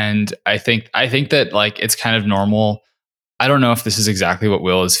 and I think that like it's kind of normal. I don't know if this is exactly what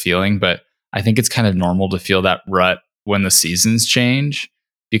Will is feeling, but I think it's kind of normal to feel that rut when the seasons change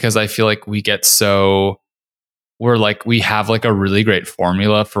because I feel like we have like a really great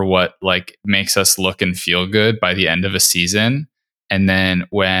formula for what like makes us look and feel good by the end of a season. And then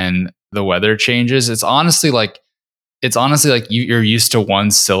when the weather changes, it's honestly like you're used to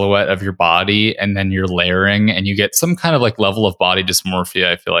one silhouette of your body and then you're layering and you get some kind of like level of body dysmorphia.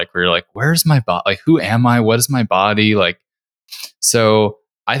 I feel like where you're like, where's my body? Like, who am I? What is my body? Like, so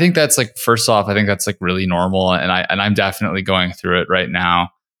I think that's like, first off, I think that's like really normal. And I'm definitely going through it right now.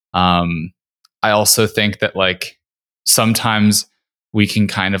 I also think that like sometimes we can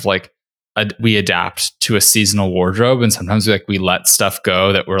kind of like, we adapt to a seasonal wardrobe and sometimes we let stuff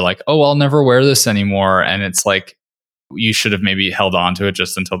go that we're like, oh, I'll never wear this anymore. And it's like, you should have maybe held on to it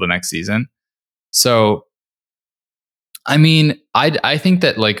just until the next season. So, I mean, I think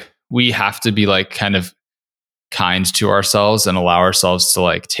that like we have to be like kind of kind to ourselves and allow ourselves to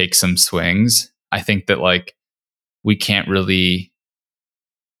like take some swings. I think that like we can't really,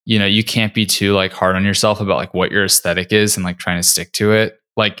 you can't be too like hard on yourself about like what your aesthetic is and like trying to stick to it.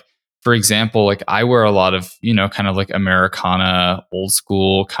 Like, for example, like I wear a lot of, kind of like Americana, old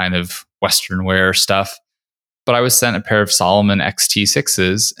school kind of Western wear stuff. But I was sent a pair of Salomon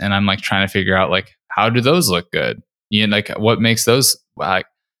XT6s and I'm like trying to figure out like, how do those look good? Like what makes those like,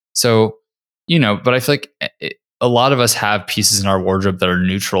 so, but I feel like a lot of us have pieces in our wardrobe that are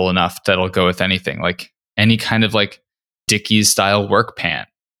neutral enough that'll go with anything, like any kind of like Dickies style work pant,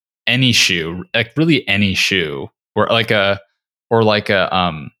 any shoe, like really any shoe or like a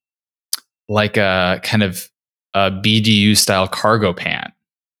kind of a BDU style cargo pant.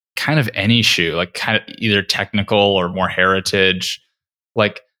 Kind of any shoe, like kind of either technical or more heritage.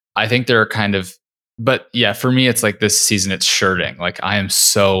 Like I think they're kind of, but yeah, for me, it's like this season, it's shirting. Like I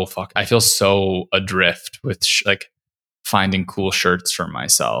feel so adrift with like finding cool shirts for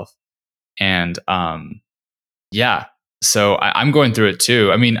myself. And yeah, so I'm going through it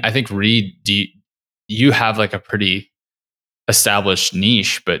too. I mean, I think Reed, you have like a pretty established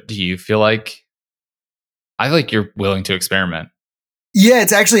niche, but do you feel like, I feel like you're willing to experiment? Yeah,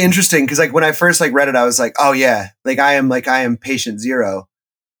 it's actually interesting because like when I first like read it, I was like, oh yeah, like I am patient zero.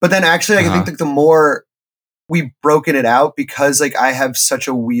 But then actually, I think like the more we've broken it out, because like I have such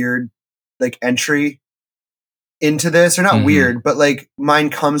a weird like entry into this, or not weird, but like mine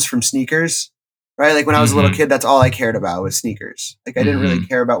comes from sneakers, right? Like when I was a little kid, that's all I cared about was sneakers. Like I didn't really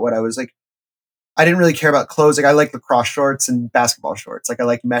care about what I was like. I didn't really care about clothes. Like I like lacrosse shorts and basketball shorts. Like I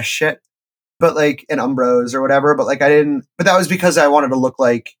like mesh shit. But like in Umbros or whatever, but like I didn't, but that was because I wanted to look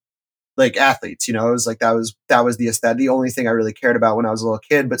like athletes, it was like, that was the aesthetic, the only thing I really cared about when I was a little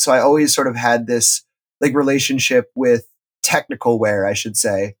kid. But so I always sort of had this like relationship with technical wear, I should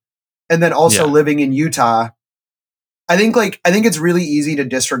say. And then also living in Utah, I think it's really easy to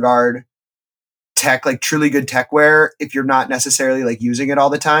disregard tech, like truly good tech wear if you're not necessarily like using it all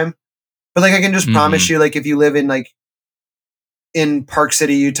the time. But like I can just promise you, like if you live in Park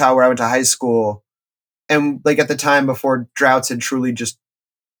City, Utah, where I went to high school. And like at the time before droughts had truly just,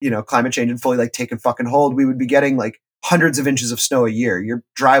 climate change and fully like taken fucking hold, we would be getting like hundreds of inches of snow a year. Our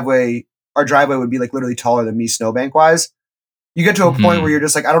driveway would be like literally taller than me snowbank wise. You get to a point where you're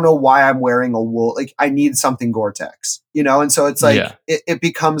just like, I don't know why I'm wearing a wool. Like I need something Gore-Tex, And so it's like, it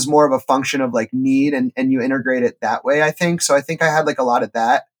becomes more of a function of like need and you integrate it that way, I think. So I think I had like a lot of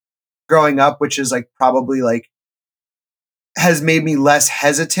that growing up, which is like probably like, has made me less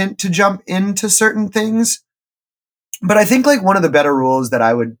hesitant to jump into certain things. But I think like one of the better rules that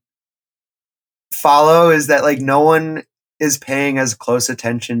I would follow is that like no one is paying as close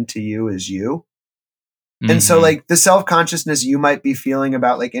attention to you as you. And so like the self-consciousness you might be feeling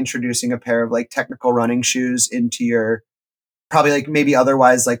about like introducing a pair of like technical running shoes into your probably like maybe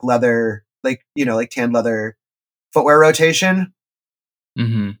otherwise like leather, like, like tan leather footwear rotation,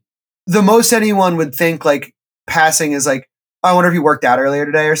 Mm-hmm. the most anyone would think like passing is like, oh, I wonder if you worked out earlier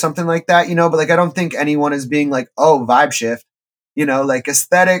today or something like that, you know, but like I don't think anyone is being like, oh, vibe shift, you know, like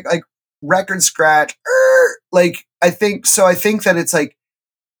aesthetic, like record scratch, like I think that it's like,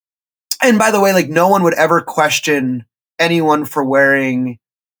 and by the way, like no one would ever question anyone for wearing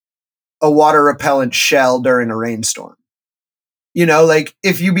a water repellent shell during a rainstorm. You know, like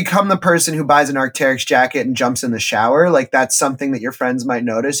if you become the person who buys an Arc'teryx jacket and jumps in the shower, like that's something that your friends might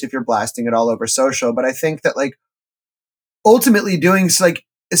notice if you're blasting it all over social. But I think that like ultimately doing like,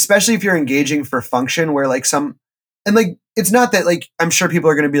 especially if you're engaging for function where like and like, it's not that like, I'm sure people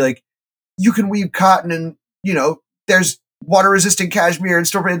are going to be like, you can weave cotton and, you know, there's water resistant cashmere and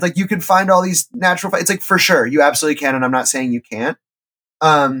stuff. Like you can find all these natural, it's like for sure, you absolutely can. And I'm not saying you can't.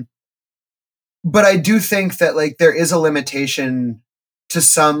 But I do think that like there is a limitation to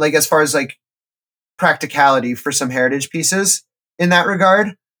some, like as far as like practicality for some heritage pieces in that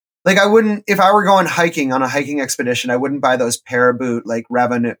regard. Like I wouldn't, if I were going hiking on a hiking expedition, I wouldn't buy those Paraboot, like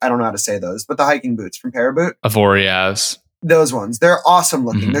Revenue. I don't know how to say those, but the hiking boots from Paraboot. Avoriaz. Those ones. They're awesome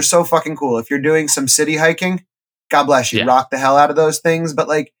looking. Mm-hmm. They're so fucking cool. If you're doing some city hiking, God bless you. Yeah. Rock the hell out of those things. But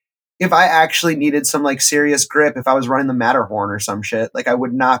like, if I actually needed some like serious grip, if I was running the Matterhorn or some shit, like I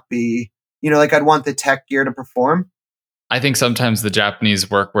would not be, you know, like I'd want the tech gear to perform. I think sometimes the Japanese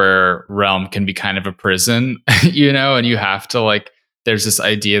workwear realm can be kind of a prison, you know, and you have to like, there's this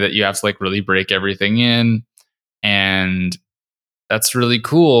idea that you have to like really break everything in. And that's really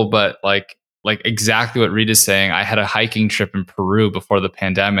cool. But like exactly what Rita's saying, I had a hiking trip in Peru before the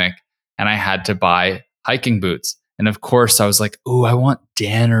pandemic and I had to buy hiking boots. And of course I was like, oh, I want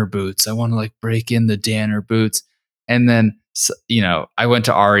Danner boots. I want to like break in the Danner boots. And then, you know, I went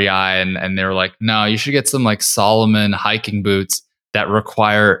to REI and they were like, no, you should get some like Solomon hiking boots that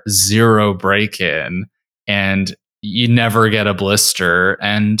require zero break in and you never get a blister.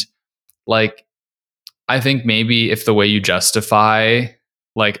 And like, I think maybe if the way you justify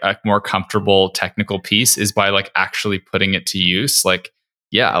like a more comfortable technical piece is by like actually putting it to use, like,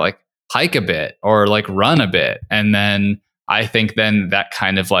 yeah, like hike a bit or like run a bit. And then I think then that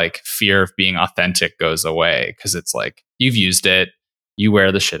kind of like fear of being authentic goes away because it's like you've used it, you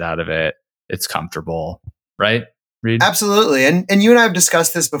wear the shit out of it, it's comfortable, right? Reed? Absolutely. And you and I have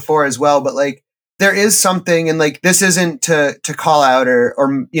discussed this before as well, but like there is something, and like this isn't to call out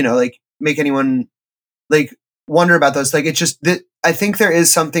or you know, like make anyone like wonder about those. Like it's just that I think there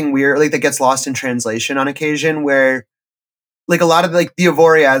is something weird like that gets lost in translation on occasion where like a lot of like the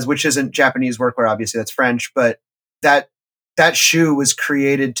Avoriaz, which isn't Japanese workwear, obviously that's French, but that shoe was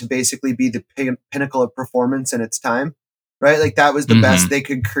created to basically be the pinnacle of performance in its time, right? Like that was the best they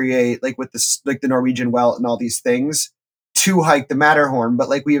could create, like with this, like the Norwegian welt and all these things to hike the Matterhorn. But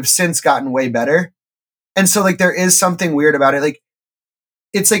like we have since gotten way better, and so like there is something weird about it. Like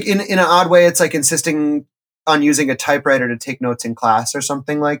it's like in an odd way, it's like insisting on using a typewriter to take notes in class or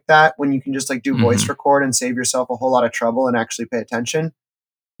something like that when you can just like do voice record and save yourself a whole lot of trouble and actually pay attention,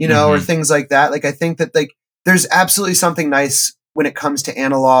 you know, or things like that. Like I think that like there's absolutely something nice when it comes to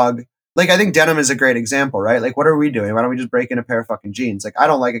analog. Like I think denim is a great example, right? Like what are we doing? Why don't we just break in a pair of fucking jeans? Like I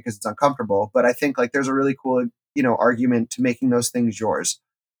don't like it because it's uncomfortable, but I think like there's a really cool, you know, argument to making those things yours.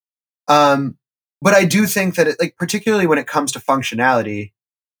 But I do think that it, like particularly when it comes to functionality,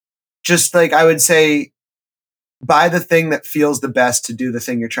 just like I would say buy the thing that feels the best to do the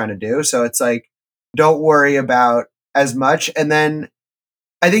thing you're trying to do. So it's like, don't worry about as much. And then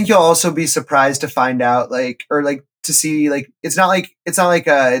I think you'll also be surprised to find out like, or like to see like, it's not like it's going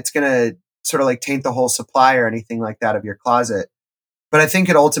to sort of like taint the whole supply or anything like that of your closet. But I think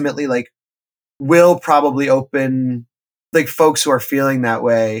it ultimately like will probably open like folks who are feeling that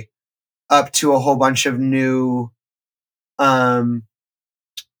way up to a whole bunch of new, you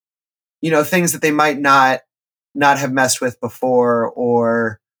know, things that they might not have messed with before,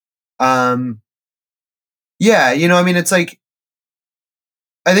 or yeah, you know, I mean, it's like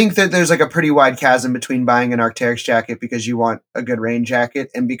I think that there's like a pretty wide chasm between buying an Arc'teryx jacket because you want a good rain jacket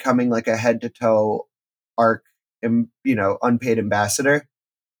and becoming like a head to toe Arc, you know, unpaid ambassador.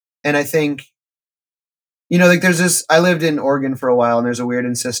 And I think, you know, like there's this, I lived in Oregon for a while and there's a weird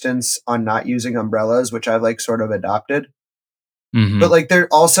insistence on not using umbrellas, which I've like sort of adopted. But like there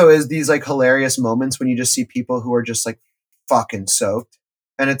also is these like hilarious moments when you just see people who are just like fucking soaked.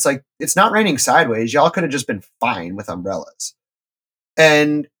 And it's like, it's not raining sideways. Y'all could have just been fine with umbrellas.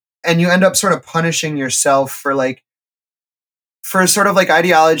 And you end up sort of punishing yourself for sort of like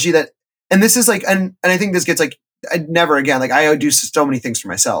ideology that, and this is like, and I think this gets like, I never again, like I do so many things for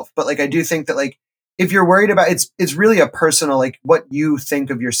myself, but like, I do think that like if you're worried about it's really a personal, like what you think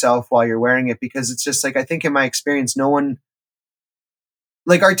of yourself while you're wearing it, because it's just like, I think in my experience, no one,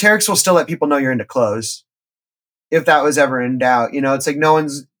 like Arc'teryx will still let people know you're into clothes if that was ever in doubt. It's like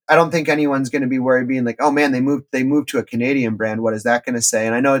I don't think anyone's going to be worried being like, oh man, they moved to a Canadian brand. What is that going to say?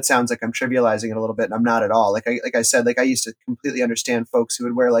 And I know it sounds like I'm trivializing it a little bit, and I'm not at all. Like I said, like I used to completely understand folks who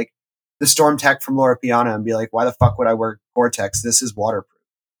would wear like the Storm Tech from Loro Piana and be like, why the fuck would I wear Gore-Tex? This is waterproof,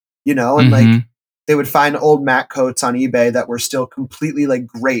 and like they would find old Mac coats on eBay that were still completely like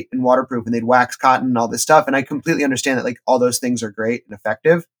great and waterproof, and they'd wax cotton and all this stuff. And I completely understand that like all those things are great and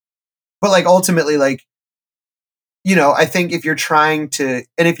effective, but like ultimately, like, I think if you're trying to,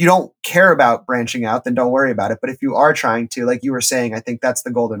 and if you don't care about branching out, then don't worry about it. But if you are trying to, like you were saying, I think that's the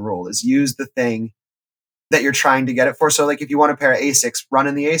golden rule, is use the thing that you're trying to get it for. So like if you want a pair of Asics, run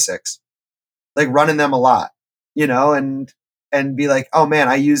in the Asics, like run in them a lot, and be like, oh man,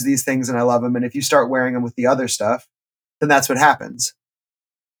 I use these things and I love them. And if you start wearing them with the other stuff, then that's what happens.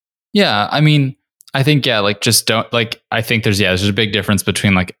 Yeah. I mean, I think, yeah, like just don't like, I think there's a big difference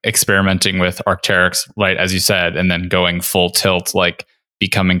between like experimenting with Arc'teryx, right, as you said, and then going full tilt, like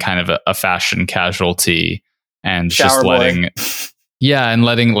becoming kind of a fashion casualty and Shower just boy. and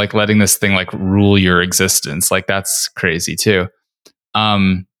letting this thing like rule your existence. Like that's crazy too.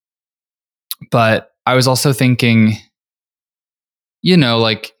 But I was also thinking,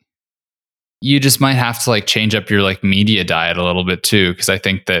 like you just might have to like change up your like media diet a little bit too. Cause I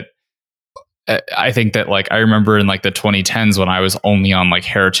think that like I remember in like the 2010s when I was only on like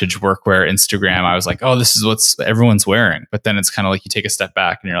heritage workwear Instagram, I was like, oh, this is what everyone's wearing. But then it's kind of like you take a step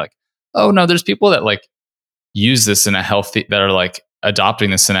back and you're like, oh no, there's people that like use this in a healthy, that are like adopting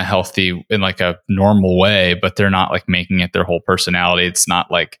this in like a normal way, but they're not like making it their whole personality. It's not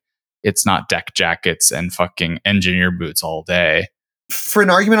deck jackets and fucking engineer boots all day. For an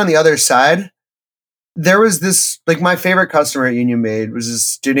argument on the other side, there was this, like my favorite customer at Union Made was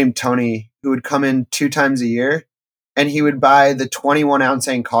this dude named Tony, who would come in 2 times a year, and he would buy the 21 ounce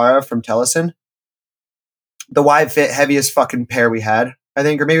Ankara from Tellison, the wide fit heaviest fucking pair we had, I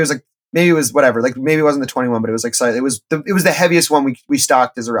think, or maybe it was whatever, like maybe it wasn't the 21, but it was like slightly, it was the heaviest one we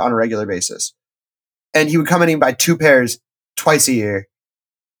stocked on a regular basis. And he would come in and buy 2 pairs twice a year.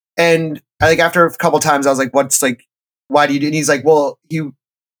 And I think after a couple times, I was like, what's like, why do you do? And he's like, well, he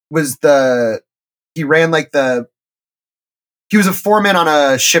was a foreman on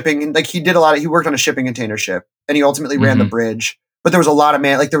a shipping, like he worked on a shipping container ship, and he ultimately ran the bridge, but there was a lot of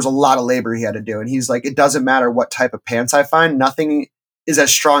there was a lot of labor he had to do. And he's like, it doesn't matter what type of pants I find, nothing is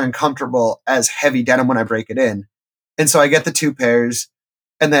as strong and comfortable as heavy denim when I break it in. And so I get the 2 pairs,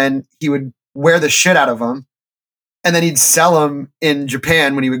 and then he would wear the shit out of them. And then he'd sell them in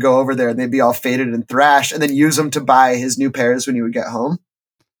Japan when he would go over there, and they'd be all faded and thrashed, and then use them to buy his new pairs when he would get home.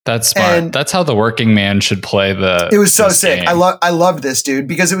 That's smart. And that's how the working man should play It was so sick. Game. I loved this dude,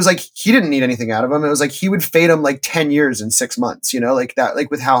 because it was like he didn't need anything out of him. It was like he would fade him like 10 years in 6 months, like that, like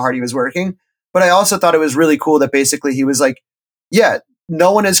with how hard he was working. But I also thought it was really cool that basically he was like, yeah,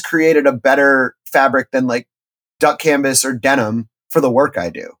 no one has created a better fabric than like duck canvas or denim for the work I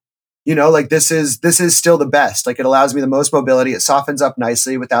do. Like this is still the best. Like it allows me the most mobility. It softens up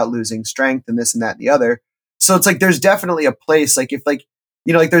nicely without losing strength and this and that and the other. So it's like, there's definitely a place, like if like,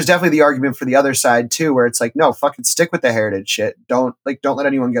 like there's definitely the argument for the other side too, where it's like, no, fucking stick with the heritage shit. Don't let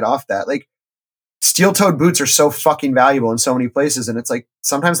anyone get off that. Like steel-toed boots are so fucking valuable in so many places. And it's like,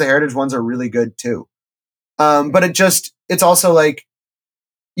 sometimes the heritage ones are really good too. But it's also like,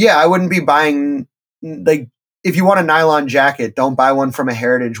 yeah, I wouldn't be buying, like, if you want a nylon jacket, don't buy one from a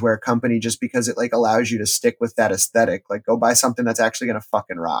heritage wear company just because it like allows you to stick with that aesthetic. Like go buy something that's actually going to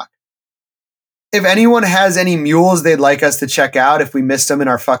fucking rock. If anyone has any mules they'd like us to check out, if we missed them in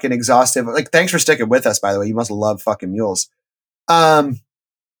our fucking exhaustive, like thanks for sticking with us, by the way. You must love fucking mules.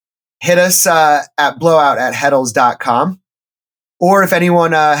 Hit us at blowout@heddles.com. Or if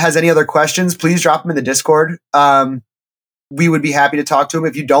anyone has any other questions, please drop them in the Discord. We would be happy to talk to them.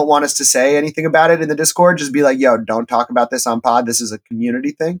 If you don't want us to say anything about it in the Discord, just be like, yo, don't talk about this on pod. This is a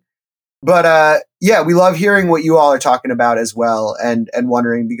community thing. But yeah, we love hearing what you all are talking about as well, and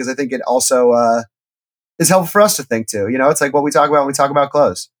wondering, because I think it also is helpful for us to think too. It's like what we talk about when we talk about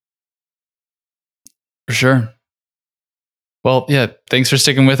clothes. For sure. Well, yeah, thanks for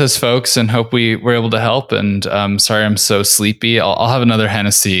sticking with us, folks, and hope we were able to help. And sorry I'm so sleepy. I'll have another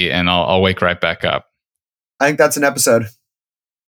Hennessy and I'll wake right back up. I think that's an episode.